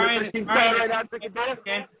 Mom, Brian is right now.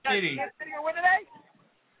 Kansas City. Kansas City will win today?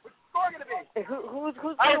 What's the score going to be? Who's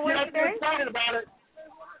going to win today? I'm excited about it.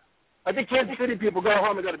 I think Kansas City people go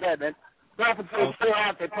home and go to bed, man. Dolphins fans stay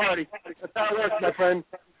out, they party. That's how it works, my friend.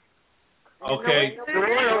 Okay.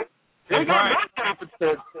 They got Dolphins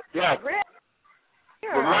fans. Yeah. We're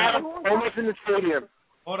right almost in the stadium.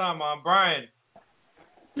 Hold on, Mom. Brian.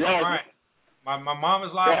 Yeah. Brian. My mom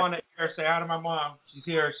is live on the air. Say hi to my mom. She's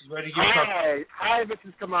here. She's ready to get her. Hi,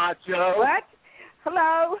 Mrs. Camacho. What?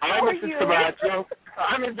 Hello. Hi, Mrs. Camacho.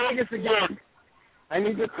 I'm in Vegas again. I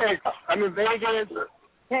need to pick. I'm in Vegas.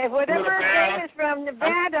 Hey, whatever game is from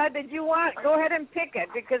Nevada that you want, go ahead and pick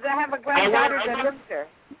it because I have a granddaughter that lives there.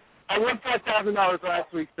 I won $5,000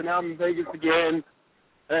 last week, so now I'm in Vegas again.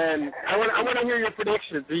 And I want to hear your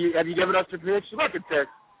predictions. Have you given us your predictions? Look at this.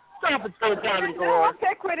 Stop it, so time and I'll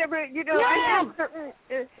pick whatever, you know. Yeah. I have certain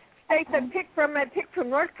states I picked from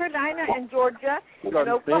North Carolina and Georgia, and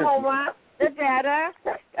Oklahoma, Nevada,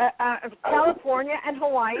 California, and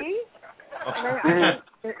Hawaii.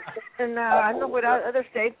 And I don't know what other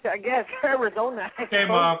states. I guess Arizona. Okay,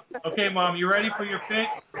 Mom. You ready for your pick?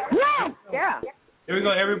 Yeah. Here we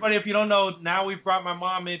go, everybody. If you don't know, now we've brought my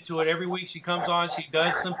mom into it. Every week she comes on, she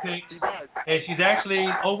does some picks, and she's actually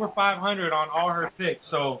over 500 on all her picks.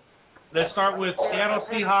 So let's start with Seattle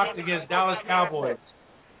Seahawks against Dallas Cowboys.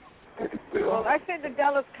 Well, I said the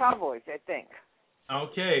Dallas Cowboys, I think.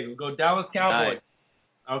 Okay, we'll go Dallas Cowboys.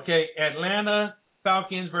 Nice. Okay, Atlanta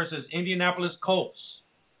Falcons versus Indianapolis Colts.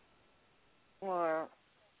 Well,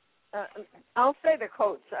 I'll say the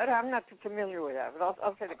Colts. I'm not too familiar with that, but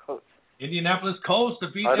I'll say the Colts. Indianapolis Colts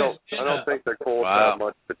to beat I don't think the Colts have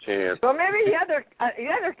much of a chance. Well, maybe the other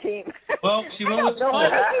team. Well, she went with the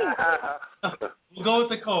Colts. We'll go with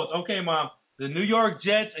the Colts. Okay, Mom. The New York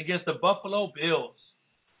Jets against the Buffalo Bills.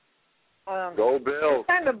 Go Bills.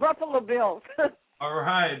 And the Buffalo Bills. All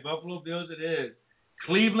right, Buffalo Bills it is.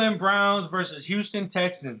 Cleveland Browns versus Houston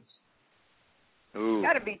Texans. Ooh.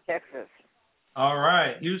 Got to be Texas. All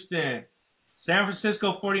right, Houston. San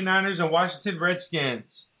Francisco 49ers and Washington Redskins.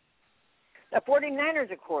 The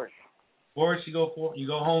 49ers, of course. Of course, you go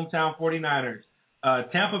hometown 49ers.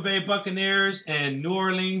 Tampa Bay Buccaneers and New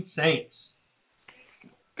Orleans Saints.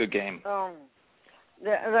 Good game.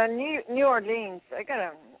 The New Orleans,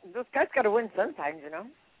 those guys got to win sometimes, you know.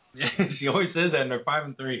 She always says that, and they're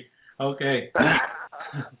 5-3. Okay.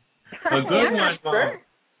 A good one, Mom.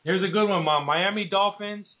 Here's a good one, Mom. Miami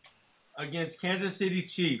Dolphins against Kansas City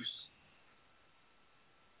Chiefs.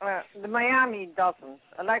 The Miami Dolphins.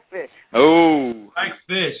 I like fish. Oh. Like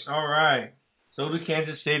fish. All right. So do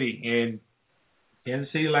Kansas City. And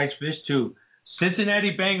Kansas City likes fish, too.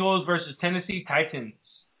 Cincinnati Bengals versus Tennessee Titans.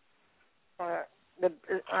 The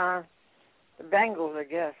Bengals, I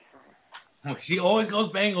guess. She always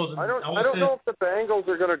goes Bengals. I don't know if the Bengals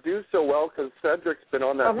are going to do so well because Cedric's been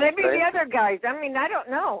on that. Well, maybe the other guys. I mean, I don't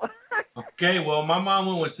know. Okay, well, my mom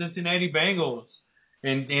went with Cincinnati Bengals.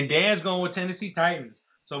 And Dan's going with Tennessee Titans.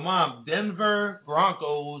 So, Mom, Denver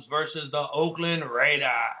Broncos versus the Oakland Raiders.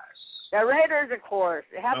 The Raiders, of course.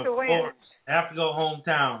 They have to win. Of course. They have to go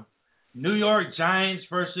hometown. New York Giants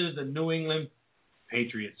versus the New England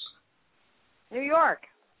Patriots. New York.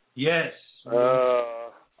 Yes.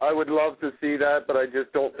 I would love to see that, but I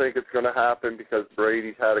just don't think it's going to happen because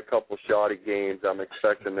Brady's had a couple shoddy games. I'm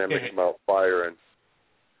expecting them to come out firing.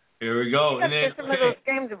 Here we go. And then, some of those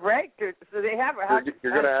games break, so they have.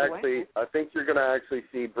 You're going to actually. I think you're going to actually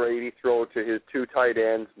see Brady throw to his two tight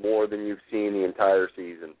ends more than you've seen the entire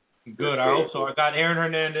season. Good. I hope so. I got Aaron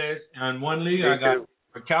Hernandez in one league. I got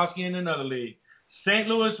Rakowski in another league. St.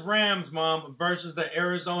 Louis Rams, Mom, versus the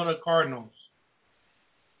Arizona Cardinals.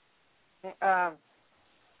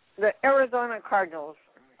 The Arizona Cardinals.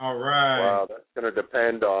 All right. Wow, that's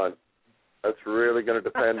really going to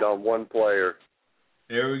depend on one player.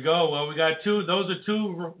 There we go. Well, we got two. Those are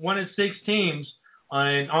two 1-6 teams.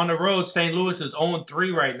 On the road, St. Louis is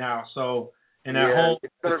 0-3 right now. So, and at home,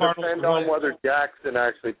 it's going to depend on whether Jackson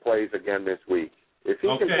actually plays again this week. If he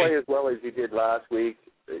can play as well as he did last week,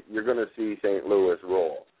 you're going to see St. Louis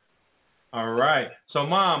roll. All right. So,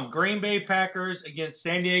 Mom, Green Bay Packers against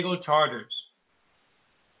San Diego Chargers.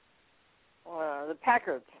 The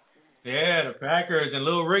Packers. Yeah, the Packers. And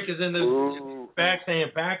Little Rick is in the back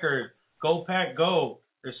saying Packers. Go, Pack, go.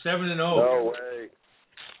 They're 7-0. No way.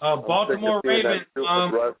 Baltimore Ravens.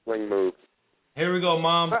 Wrestling move. Here we go,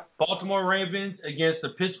 Mom. Baltimore Ravens against the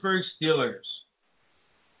Pittsburgh Steelers.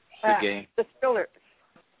 Good game. The Steelers.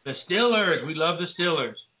 The Steelers. We love the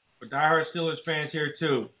Steelers. We're diehard Steelers fans here,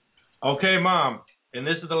 too. Okay, Mom. And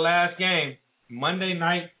this is the last game. Monday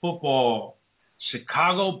Night Football.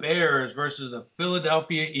 Chicago Bears versus the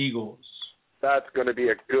Philadelphia Eagles. That's going to be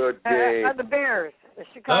a good game. The Bears. The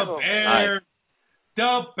Chicago. The Bears.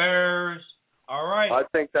 The Bears. All right. I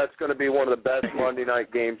think that's going to be one of the best Monday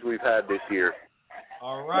night games we've had this year.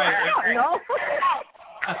 All right. No.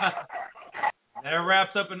 That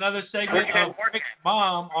wraps up another segment of Rick's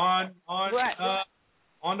Mom on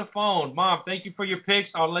the phone. Mom, thank you for your picks.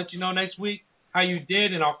 I'll let you know next week how you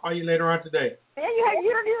did, and I'll call you later on today. Yeah, you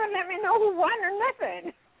don't even let me know who won or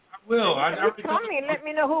nothing. I will. You told me, let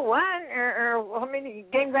me know who won or how many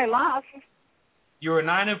games I lost. You were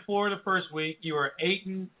 9-4 the first week. You were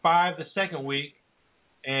 8-5 the second week.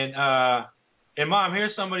 And Mom,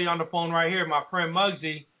 here's somebody on the phone right here. My friend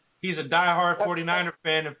Muggsy. He's a diehard 49er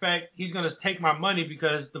fan. In fact, he's going to take my money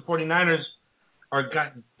because the 49ers are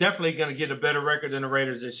definitely going to get a better record than the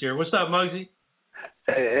Raiders this year. What's up, Muggsy?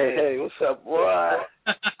 Hey, what's up, boy?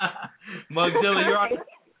 Mugzilla,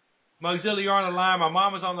 Mugzilla, you're on the line. My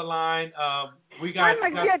mom is on the line. We got. I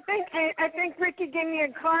think Ricky gave me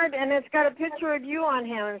a card, and it's got a picture of you on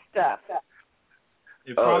him and stuff.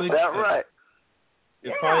 Is that right?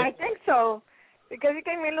 I think so. Because he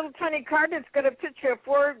gave me a little tiny card that's got a picture of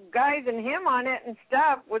 4 guys and him on it and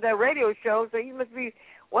stuff with a radio show, so you must be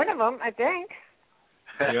one of them, I think.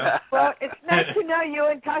 Yeah. Well, it's nice to know you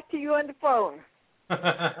and talk to you on the phone.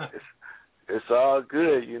 It's all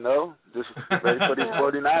good, you know. Just ready for these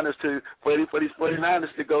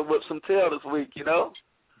 49ers to go whip some tail this week, you know.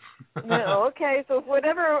 No, okay, so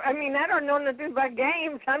whatever. I mean, I don't know nothing about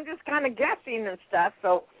games. I'm just kind of guessing and stuff.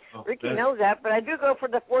 So Ricky knows that, but I do go for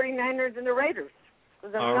the 49ers and the Raiders.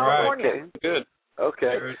 All California. Right. Okay. Good.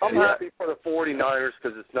 Okay. I'm happy for the 49ers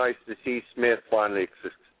because it's nice to see Smith finally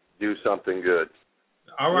do something good.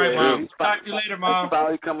 All right, Mom. Talk to you later, Mom. He's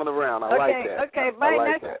finally coming around. I like that. Okay, bye.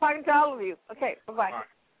 Nice talking to all of you. Okay, bye-bye. Right.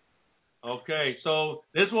 Okay, so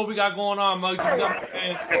this is what we got going on, Muggs. Live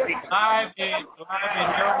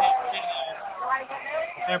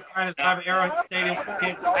in Arrowhead Stadium,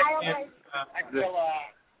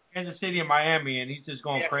 Kansas City and Miami, and he's just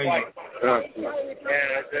going crazy.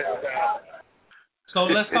 So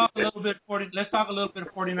let's talk a little bit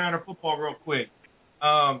of 49er football real quick.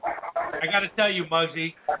 I got to tell you,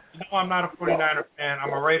 Muggsy, you know I'm not a 49er fan.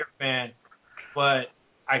 I'm a Raider fan, but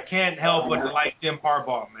I can't help but to like Jim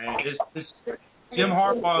Harbaugh, man. Jim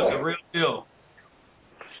Harbaugh is a real deal.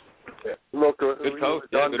 Look, who he was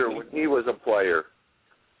under when he was a player.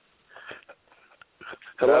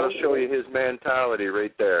 So that'll show you his mentality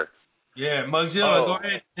right there. Yeah, Mugzilla, go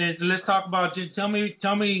ahead and let's talk about Jim. Tell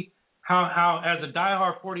me how as a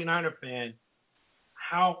diehard 49er fan,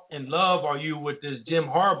 how in love are you with this Jim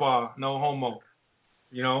Harbaugh, no homo?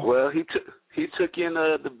 You know? Well, he took in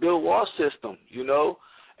the Bill Walsh system, you know,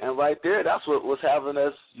 and right there, that's what was having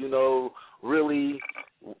us, you know, really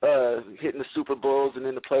hitting the Super Bowls and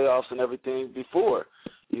in the playoffs and everything before,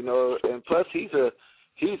 you know. And plus, he was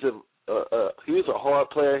a hard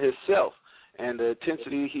player himself, and the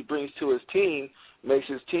intensity he brings to his team makes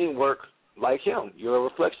his team work like him. You're a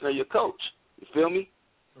reflection of your coach. You feel me?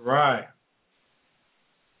 Right.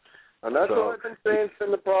 And that's what I've been saying from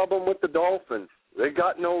the problem with the Dolphins. They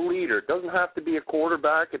got no leader. It doesn't have to be a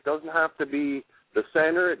quarterback. It doesn't have to be the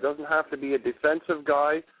center. It doesn't have to be a defensive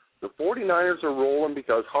guy. The 49ers are rolling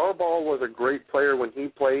because Harbaugh was a great player when he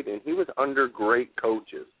played, and he was under great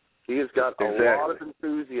coaches. He has got a lot of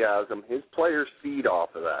enthusiasm. His players feed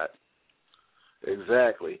off of that.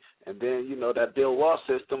 Exactly. And then, you know, that Bill Walsh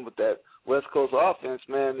system with that West Coast offense,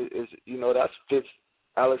 man, is, you know, that fits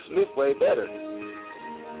Alex Smith way better.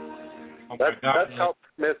 That's helped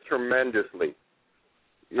Smith tremendously.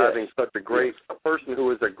 Yes. Having such a person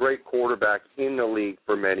who is a great quarterback in the league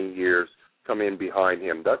for many years come in behind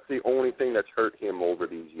him. That's the only thing that's hurt him over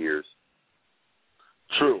these years.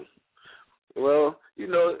 True. Well, you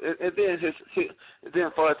know, and then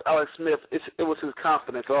as far as Alex Smith, it was his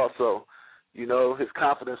confidence also. You know, his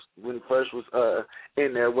confidence when he first was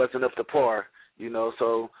in there wasn't up to par. You know,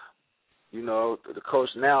 so, you know, the coach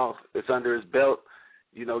now is under his belt,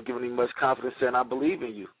 you know, giving him much confidence, saying, I believe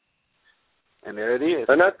in you. And there it is.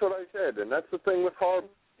 And that's what I said. And that's the thing with Harbaugh.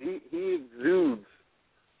 He exudes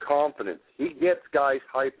confidence. He gets guys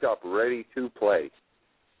hyped up, ready to play.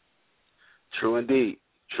 True indeed.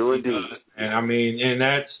 True indeed. And I mean, and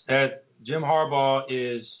that Jim Harbaugh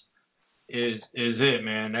is it,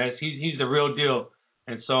 man. He's the real deal.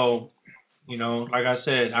 And so, you know, like I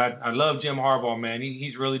said, I love Jim Harbaugh, man.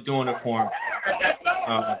 He's really doing it for him.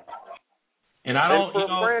 And I don't, for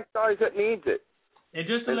a franchise that needs it. And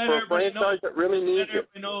just to let everybody know, that really needs it.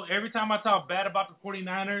 You know, every time I talk bad about the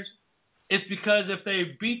 49ers, it's because if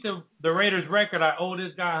they beat the Raiders' record, I owe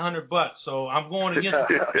this guy $100. So I'm going against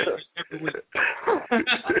the every week.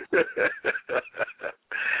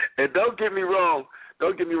 And don't get me wrong.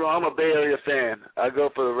 I'm a Bay Area fan. I go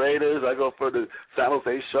for the Raiders. I go for the San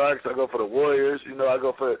Jose Sharks. I go for the Warriors. You know, I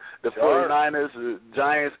go for the 49ers, the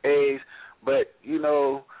Giants, A's. But, you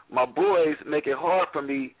know, my boys make it hard for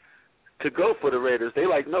me to go for the Raiders. They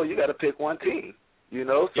like, no, you got to pick one team. You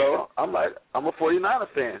know, so I'm like, I'm a 49er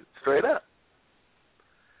fan, straight up.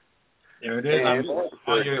 There it is. I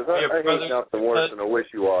hate nothing worse than a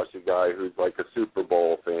wishy-washy guy who's like a Super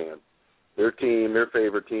Bowl fan. Their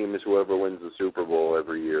favorite team is whoever wins the Super Bowl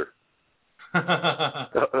every year. That's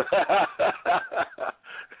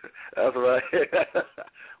right.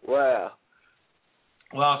 Wow.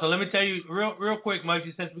 Well, so let me tell you real quick,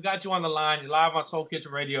 Muggsy, since we got you on the line, you're live on Soul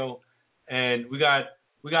Kitchen Radio, and we got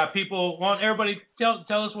people. Everybody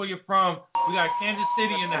tell us where you're from. We got Kansas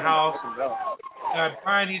City in the house. We got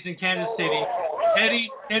Brian, he's in Kansas City.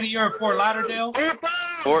 Eddie, you're in Fort Lauderdale.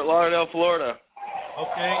 Fort Lauderdale, Florida.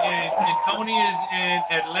 Okay, and Tony is in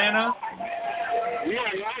Atlanta. Yeah.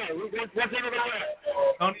 What's everybody at?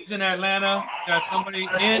 Tony's in Atlanta. Got somebody in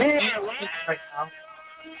right now.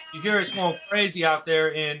 You hear it's going crazy out there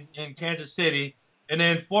in Kansas City. And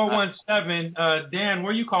then 417, Dan,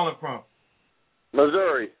 where are you calling from?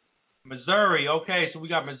 Missouri. Missouri. Okay, so we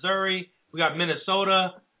got Missouri, we got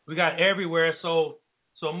Minnesota, we got everywhere. So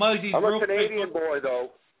Muggsy. I'm a Canadian boy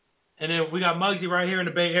though. And then we got Muggsy right here in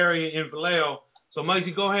the Bay Area in Vallejo. So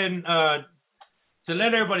Muggsy, go ahead and to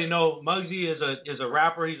let everybody know, Muggsy is a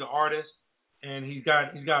rapper. He's an artist, and he's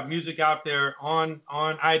got music out there on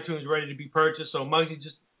iTunes ready to be purchased. So Muggsy,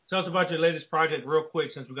 just tell us about your latest project real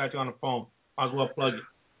quick since we got you on the phone. Might as well plug it.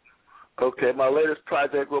 Okay, my latest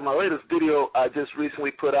project, my latest video I just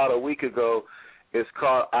recently put out a week ago is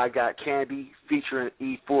called I Got Candy featuring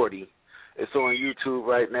E40. It's on YouTube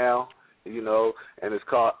right now, and it's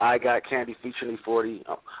called I Got Candy featuring E40.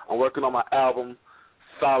 I'm working on my album,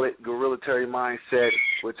 Solid Gorilla Terry Mindset,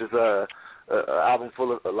 which is a album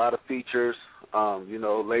full of a lot of features,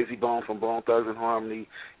 Lazy Bone from Bone Thugs and Harmony,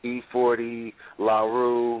 E40, La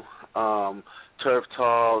Rue, Turf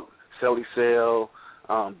Talk, Selly Cell,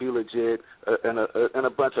 Be Legit, and a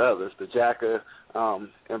bunch of others, the Jacker,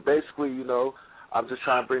 and basically, I'm just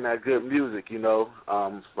trying to bring that good music,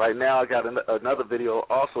 Right now I got another video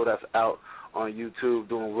also that's out on YouTube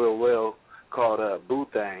doing real well called Boo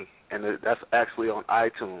Thang, and that's actually on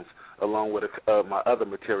iTunes along with my other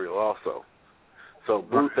material also. So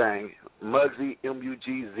Boo Thang, Muggsy,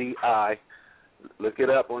 Mugzi. Look it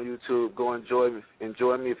up on YouTube. Go enjoy me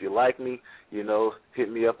if you like me. Hit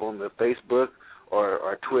me up on the Facebook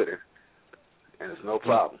or Twitter, and it's no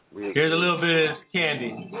problem. Here's a little bit of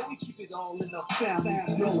candy. We keep it all in the family.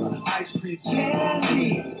 Ice cream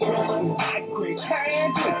candy. Ice cream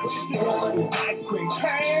candy. Ice cream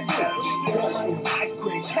candy. Ice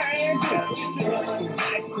cream candy.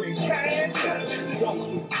 Ice cream candy.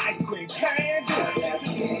 Ice cream candy.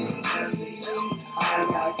 I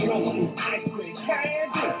got ice cream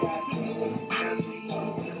candy.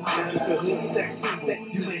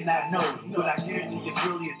 You may not know, but I guarantee your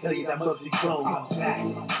girl will tell you that Muggsy flow. I'm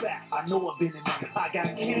back. I know I've been in there. I got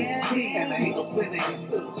candy, and I ain't no plenty.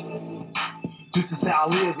 This is how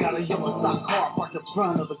I live. Got a yellow stock car parked in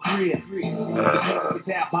front of the crib. It's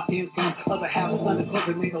half my income, other half is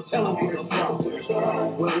undercover. Ain't no telling where it's from.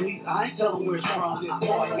 Well, at least I ain't telling where it's from. This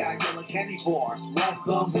boy got yellow candy bars. Want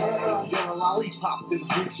some? Yellow lollipops in the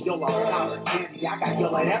beach. Yellow powder candy. I got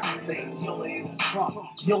yellow everything. Yellow in the trunk.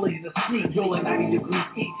 Yellow in the street. Yellow 90 degrees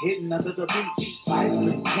heat hitting under the beach. Ice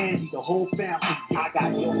cream candy, the whole family. I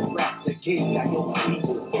got yellow rats, the kids got yellow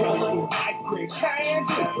people. Ice cream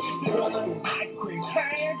candy.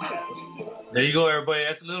 There you go, everybody.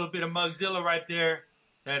 That's a little bit of Mugzilla right there.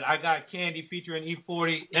 That I Got Candy featuring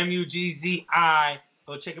E40, Mugzi.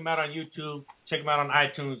 Go check him out on YouTube. Check him out on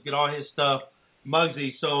iTunes. Get all his stuff.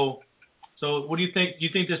 Muggsy. So what do you think? Do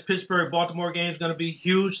you think this Pittsburgh-Baltimore game is going to be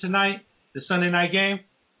huge tonight? The Sunday night game?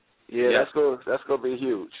 Yeah, that's gonna be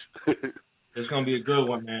huge. It's gonna be a good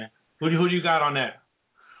one, man. Who do you got on that?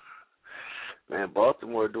 Man,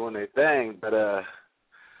 Baltimore doing their thing, but man,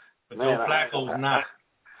 Joe Flacco's not.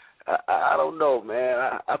 I don't know,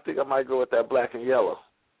 man. I think I might go with that black and yellow.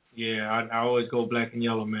 Yeah, I always go black and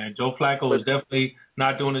yellow, man. Joe Flacco is definitely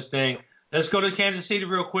not doing his thing. Let's go to Kansas City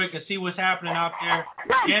real quick and see what's happening out there.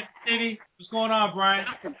 Kansas City, what's going on, Brian?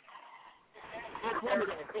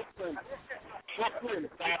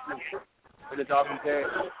 For the Dolphins game.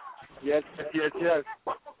 Yes. I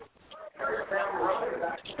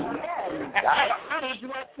heard you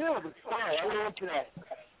like too, but sorry, I don't answer that.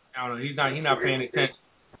 I don't know. He's not paying attention.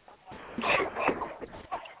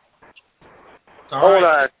 I want to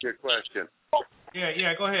ask you a question.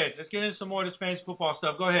 Yeah, go ahead. Let's get into some more of this fantasy football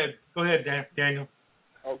stuff. Go ahead, Daniel.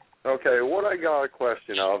 Okay, what I got a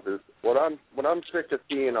question of is what I'm sick of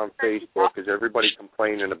seeing on Facebook is everybody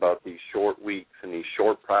complaining about these short weeks and these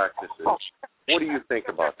short practices. What do you think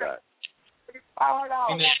about that? I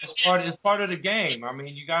mean, it's part of the game. I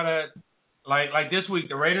mean, you gotta like this week.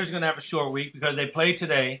 The Raiders are gonna have a short week because they play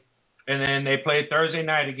today, and then they play Thursday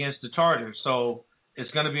night against the Chargers. So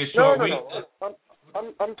it's gonna be a short week. No.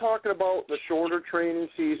 I'm talking about the shorter training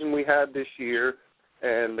season we had this year,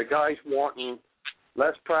 and the guys wanting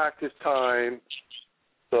less practice time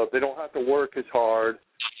so they don't have to work as hard,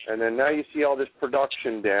 and then now you see all this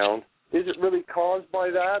production down. Is it really caused by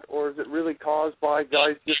that, or is it really caused by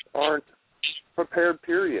guys just aren't prepared,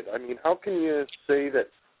 period? I mean, how can you say that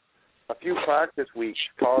a few practice weeks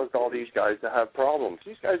caused all these guys to have problems?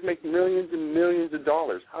 These guys make millions and millions of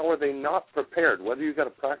dollars. How are they not prepared, whether you got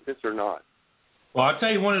to practice or not? Well, I'll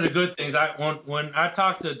tell you one of the good things. When I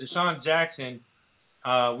talked to Deshaun Jackson,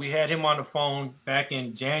 we had him on the phone back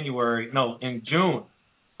in June,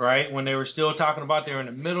 right? When they were still talking about they were in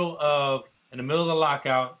the middle of the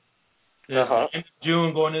lockout. End of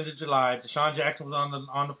June going into July. Deshaun Jackson was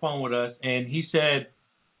on the phone with us, and he said,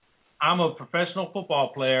 "I'm a professional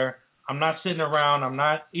football player. I'm not sitting around. I'm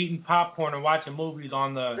not eating popcorn and watching movies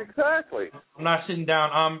on the." Exactly. I'm not sitting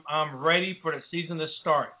down. I'm ready for the season to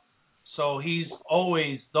start. So he's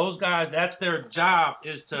always, those guys, that's their job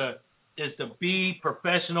is to be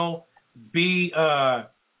professional, be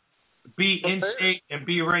in shape, and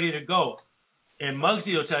be ready to go. And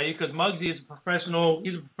Muggsy will tell you, because Muggsy is a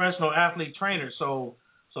professional athlete trainer. So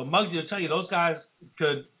Muggsy will tell you those guys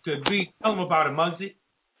could be. Tell them about it, Muggsy.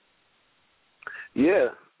 Yeah,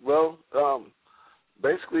 well,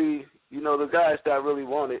 basically, the guys that really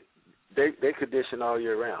want it, they condition all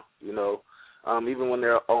year round. Even when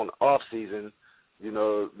they're on off season,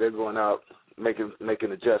 they're going out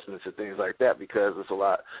making adjustments and things like that because there's a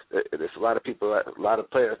lot of people, a lot of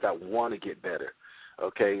players that want to get better.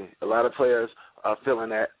 Okay, a lot of players are feeling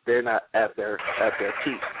that they're not at their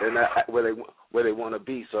peak, they're not at where they want to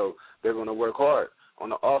be, so they're going to work hard on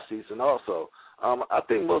the off season also. I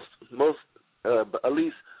think most at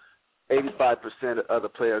least 85% of other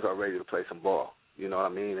players are ready to play some ball. You know what I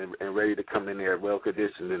mean, and ready to come in there well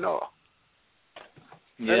conditioned and all.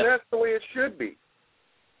 Yeah. And that's the way it should be.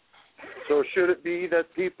 So should it be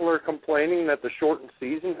that people are complaining that the shortened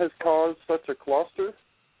season has caused such a cluster?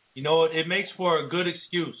 It makes for a good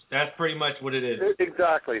excuse. That's pretty much what it is.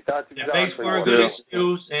 Exactly. That's exactly it makes for a good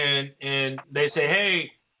excuse, and they say,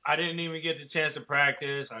 hey, I didn't even get the chance to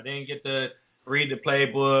practice. I didn't get to read the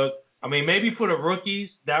playbook. I mean, maybe for the rookies,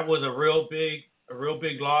 that was a real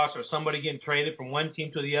big loss, or somebody getting traded from one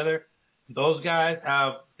team to the other. Those guys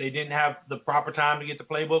they didn't have the proper time to get the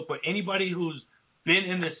playbook. But anybody who's been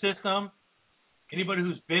in the system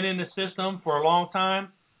for a long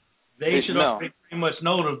time, they should pretty much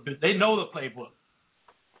know they know the playbook.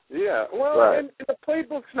 Yeah, well, right. And the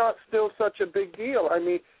playbook's not still such a big deal. I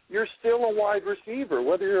mean, you're still a wide receiver,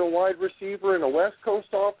 whether you're a wide receiver in a West Coast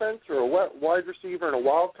offense or a wide receiver in a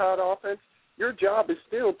Wildcat offense. Your job is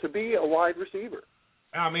still to be a wide receiver.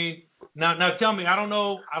 I mean, now tell me, I don't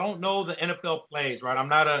know the NFL plays, right? I'm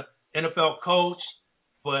not a NFL coach,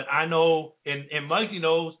 but I know, and Muggsy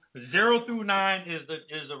knows, 0 through 9 is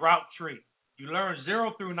the route tree. You learn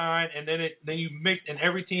 0 through 9, and then you mix, and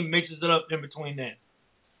every team mixes it up in between then,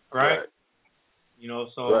 right?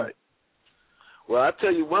 So. Right. Well, I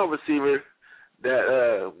tell you one receiver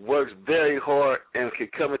that works very hard and can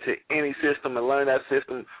come into any system and learn that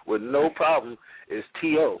system with no problem is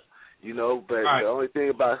T.O. But right. the only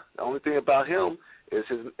thing about him is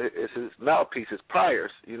his mouthpiece, his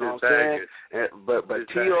pliers. You know what I'm saying? But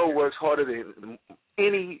T.O. works harder than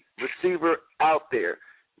any receiver out there.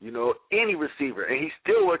 Any receiver, and he's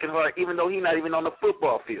still working hard, even though he's not even on the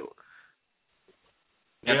football field.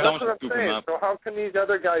 Yeah, that's what I'm saying. So how can these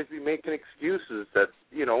other guys be making excuses that,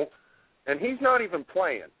 and he's not even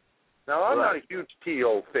playing. Now, I'm not a huge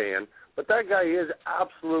T.O. fan, but that guy is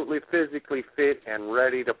absolutely physically fit and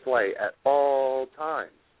ready to play at all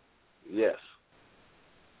times. Yes.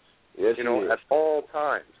 Yes, he is. At all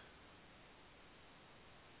times.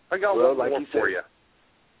 I got one more for you.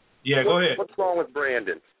 Yeah, go ahead. What's wrong with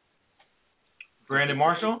Brandon? Brandon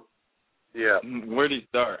Marshall? Yeah. Where do you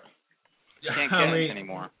start? Can't catch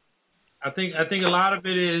anymore. I think a lot of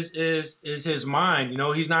it is his mind.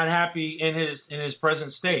 He's not happy in his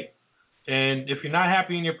present state. And if you're not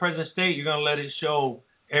happy in your present state, you're gonna let it show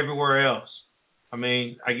everywhere else. I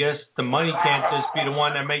mean, I guess the money can't just be the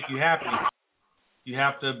one that make you happy. You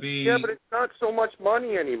have to be. Yeah, but it's not so much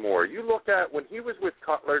money anymore. You look at when he was with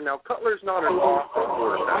Cutler. Now Cutler's not an awesome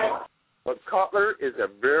quarterback, but Cutler is a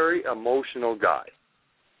very emotional guy.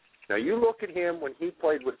 Now you look at him when he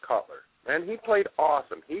played with Cutler. And he played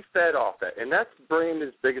awesome. He fed off that. And that's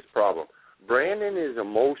Brandon's biggest problem. Brandon is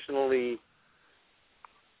emotionally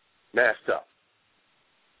messed up.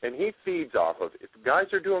 And he feeds off of it. If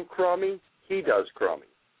guys are doing crummy, he does crummy.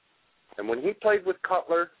 And when he played with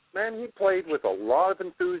Cutler, man, he played with a lot of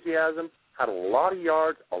enthusiasm, had a lot of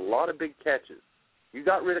yards, a lot of big catches. You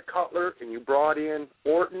got rid of Cutler and you brought in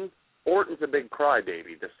Orton. Orton's a big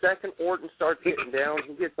crybaby. The second Orton starts getting down,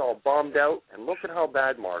 he gets all bummed out. And look at how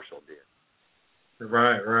bad Marshall did.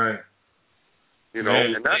 Right.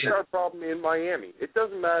 And that's our problem in Miami. It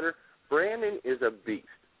doesn't matter. Brandon is a beast.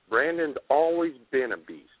 Brandon's always been a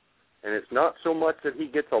beast. And it's not so much that he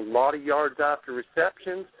gets a lot of yards after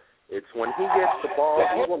receptions. It's when he gets the ball,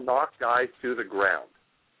 he will knock guys to the ground.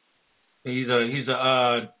 He's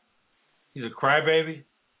a crybaby.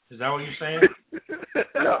 Is that what you're saying?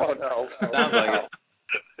 No. Sounds like it.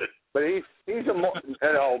 But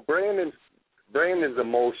Brandon's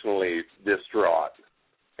emotionally distraught,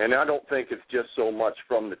 and I don't think it's just so much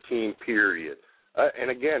from the team, period.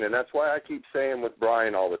 And that's why I keep saying with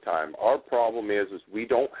Brian all the time, our problem is we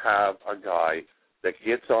don't have a guy that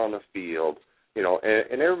gets on the field,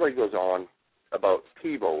 and everybody goes on about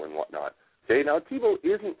Tebow and whatnot. Okay, now Tebow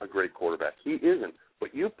isn't a great quarterback. He isn't.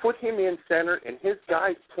 But you put him in center, and his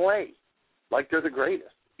guys play like they're the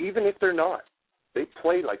greatest. Even if they're not, they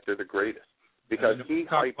play like they're the greatest because he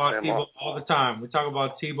hypes them Tebow up all the time. We talk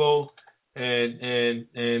about Tebow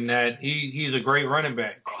and that he's a great running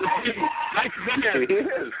back. He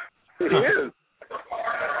is.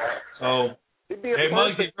 So, hey,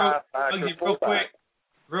 Muggsy,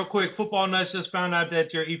 real quick, Football Nuts just found out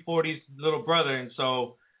that you're E40's little brother, and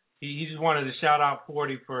so he just wanted to shout out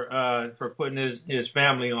 40 for putting his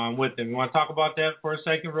family on with him. You want to talk about that for a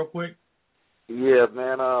second, real quick? Yeah,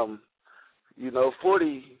 man.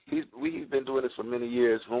 40. We've been doing this for many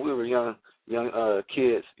years. When we were young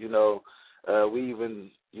kids, we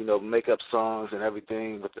even make up songs and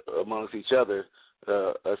everything amongst each other,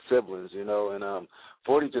 as siblings, And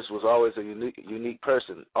 40 just was always a unique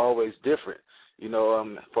person, always different. As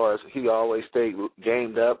far as he always stayed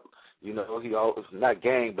gamed up. He always, not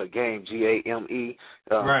game, but game, G-A-M-E,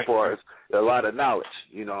 right. As far as a lot of knowledge,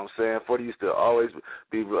 what I'm saying? 40 used to always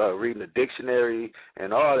be reading the dictionary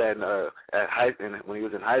and all that. And when he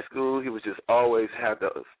was in high school, he was just always had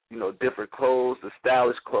the, different clothes, the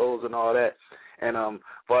stylish clothes and all that. And as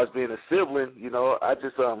far as being a sibling, I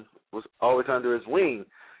just was always under his wing.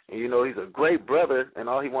 And, he's a great brother, and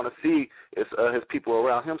all he want to see is his people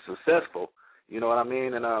around him successful. You know what I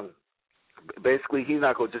mean? And basically, he's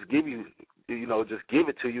not going to just give you, just give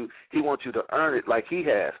it to you. He wants you to earn it like he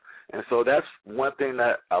has. And so that's one thing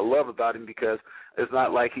that I love about him, because it's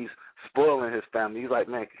not like he's spoiling his family. He's like,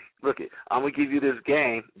 man, look I'm going to give you this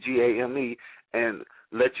game, G-A-M-E, and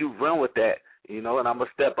let you run with that, and I'm going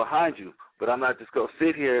to step behind you. But I'm not just going to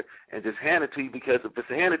sit here and just hand it to you, because if it's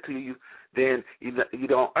handed to you, then you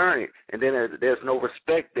don't earn it. And then there's no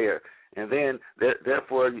respect there. And then,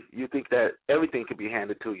 therefore, you think that everything can be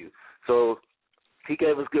handed to you. So he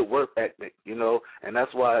gave us good work ethic, and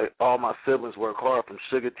that's why all my siblings work hard, from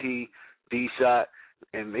Sugar T, D-Shot,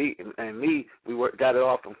 and me. We got it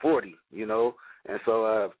all from 40, And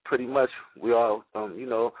so pretty much we all, a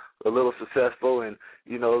little successful and,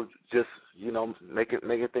 just,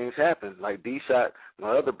 making things happen. Like D-Shot,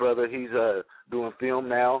 my other brother, he's doing film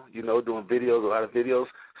now, doing videos, a lot of videos,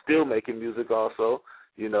 still making music also.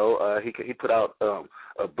 He put out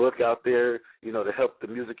a book out there, to help the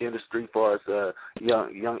music industry as far as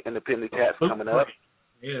young independent cats coming up.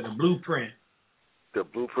 Yeah, the Blueprint. The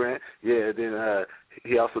Blueprint. Yeah, then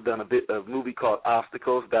he also done a movie called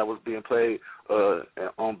Obstacles that was being played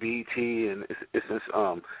on BET and it's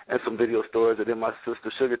and some video stores. And then my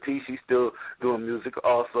sister Sugar T, she's still doing music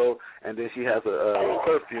also, and then she has a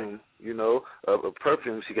perfume, a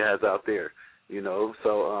perfume she has out there,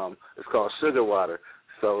 So it's called Sugar Water.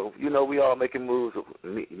 So, we all making moves.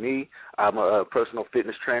 Me, I'm a personal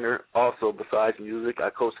fitness trainer. Also, besides music, I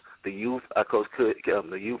coach the youth. I coach the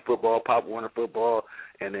youth football, Pop Warner football,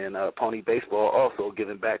 and then pony baseball, also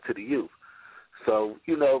giving back to the youth. So,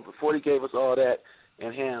 before he gave us all that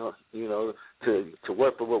in hand, to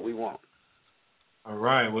work for what we want. All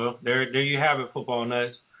right. Well, there you have it, Football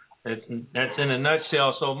Nuts. That's in a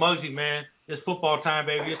nutshell. So, Muggsy, man, it's football time,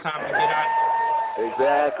 baby. It's time to get out.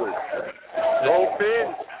 Exactly. Go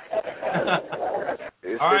Fins.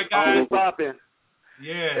 All right, guys. Popping.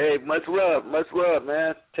 Yeah. Hey, much love,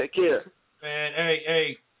 man. Take care. Man,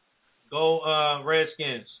 hey, go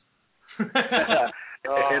Redskins.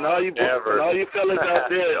 And all you fellas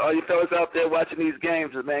out there watching these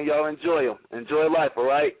games, man, y'all enjoy them. Enjoy life, all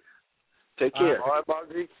right? Take care. All right,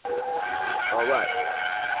 Muggsy. All right.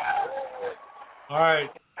 All right.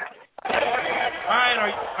 Ryan, are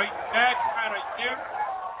you back? Ryan, are you there?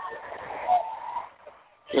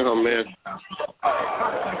 Oh, man.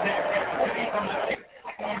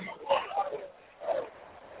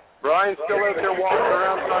 Brian's still out there walking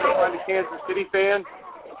around trying to find a Kansas City fan?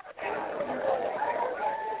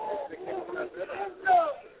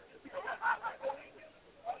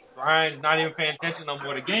 Brian's not even paying attention no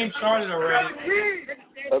more. The game started already.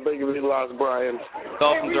 I think we lost Brian.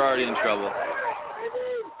 Dolphins are already in trouble.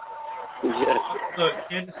 Yes. Look,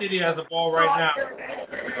 Kansas City has the ball right now.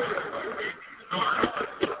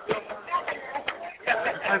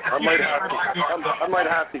 I might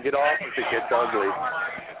have to get off if it gets ugly.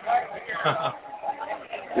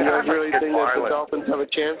 You guys really think that the Dolphins have a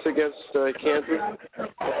chance against Kansas?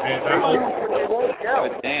 I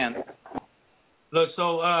with Dan. Look,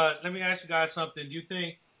 so let me ask you guys something. Do you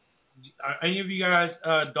think are any of you guys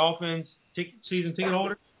Dolphins season ticket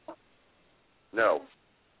holders? No.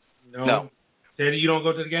 Teddy, you don't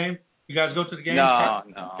go to the game? You guys go to the game? No.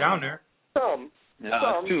 Down there. Some.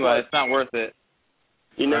 It's too. It's not worth it.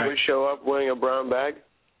 You never show up wearing a brown bag?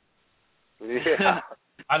 Yeah.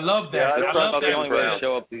 I love that. Yeah, I love the that. only way to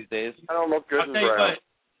show up these days. I don't look good I'll in tell you brown. what,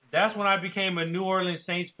 that's when I became a New Orleans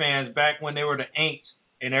Saints fan, back when they were the Aints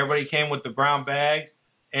and everybody came with the brown bags,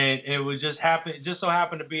 and it was just so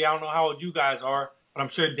happened to be, I don't know how old you guys are, but I'm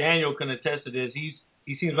sure Daniel can attest to this. He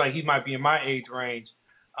seems like he might be in my age range.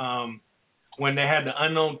 When they had the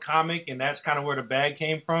Unknown comic, and that's kind of where the bag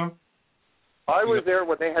came from. I was there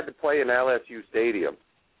when they had to play in LSU Stadium.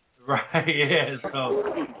 Right, yeah. So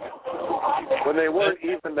when they weren't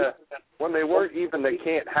even the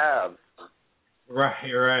can't have.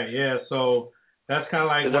 Right, yeah. So that's kind of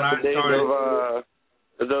like when I started.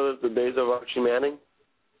 Is those the days of Archie Manning?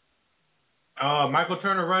 Michael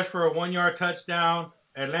Turner rushed for a 1-yard touchdown.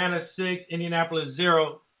 Atlanta 6, Indianapolis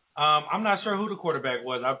 0. I'm not sure who the quarterback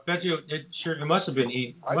was. I bet you it must have been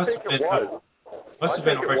Archie. Must have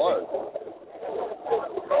been Archie.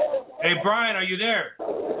 Hey, Brian, are you there?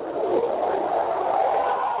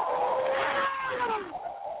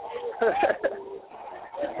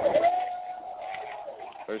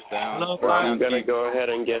 First down. I'm going to go ahead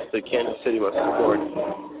and guess that Kansas City must score.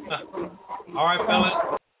 All right,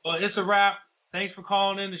 fellas. Well, it's a wrap. Thanks for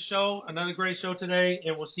calling in the show. Another great show today,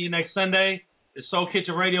 and we'll see you next Sunday. It's Soul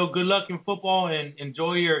Kitchen Radio. Good luck in football, and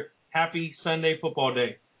enjoy your happy Sunday football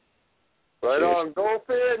day. Right on,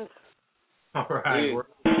 Dolphins. All right.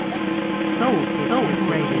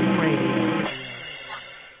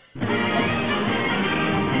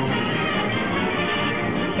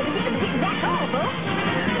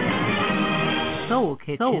 Soul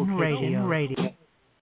Kitchen Radio.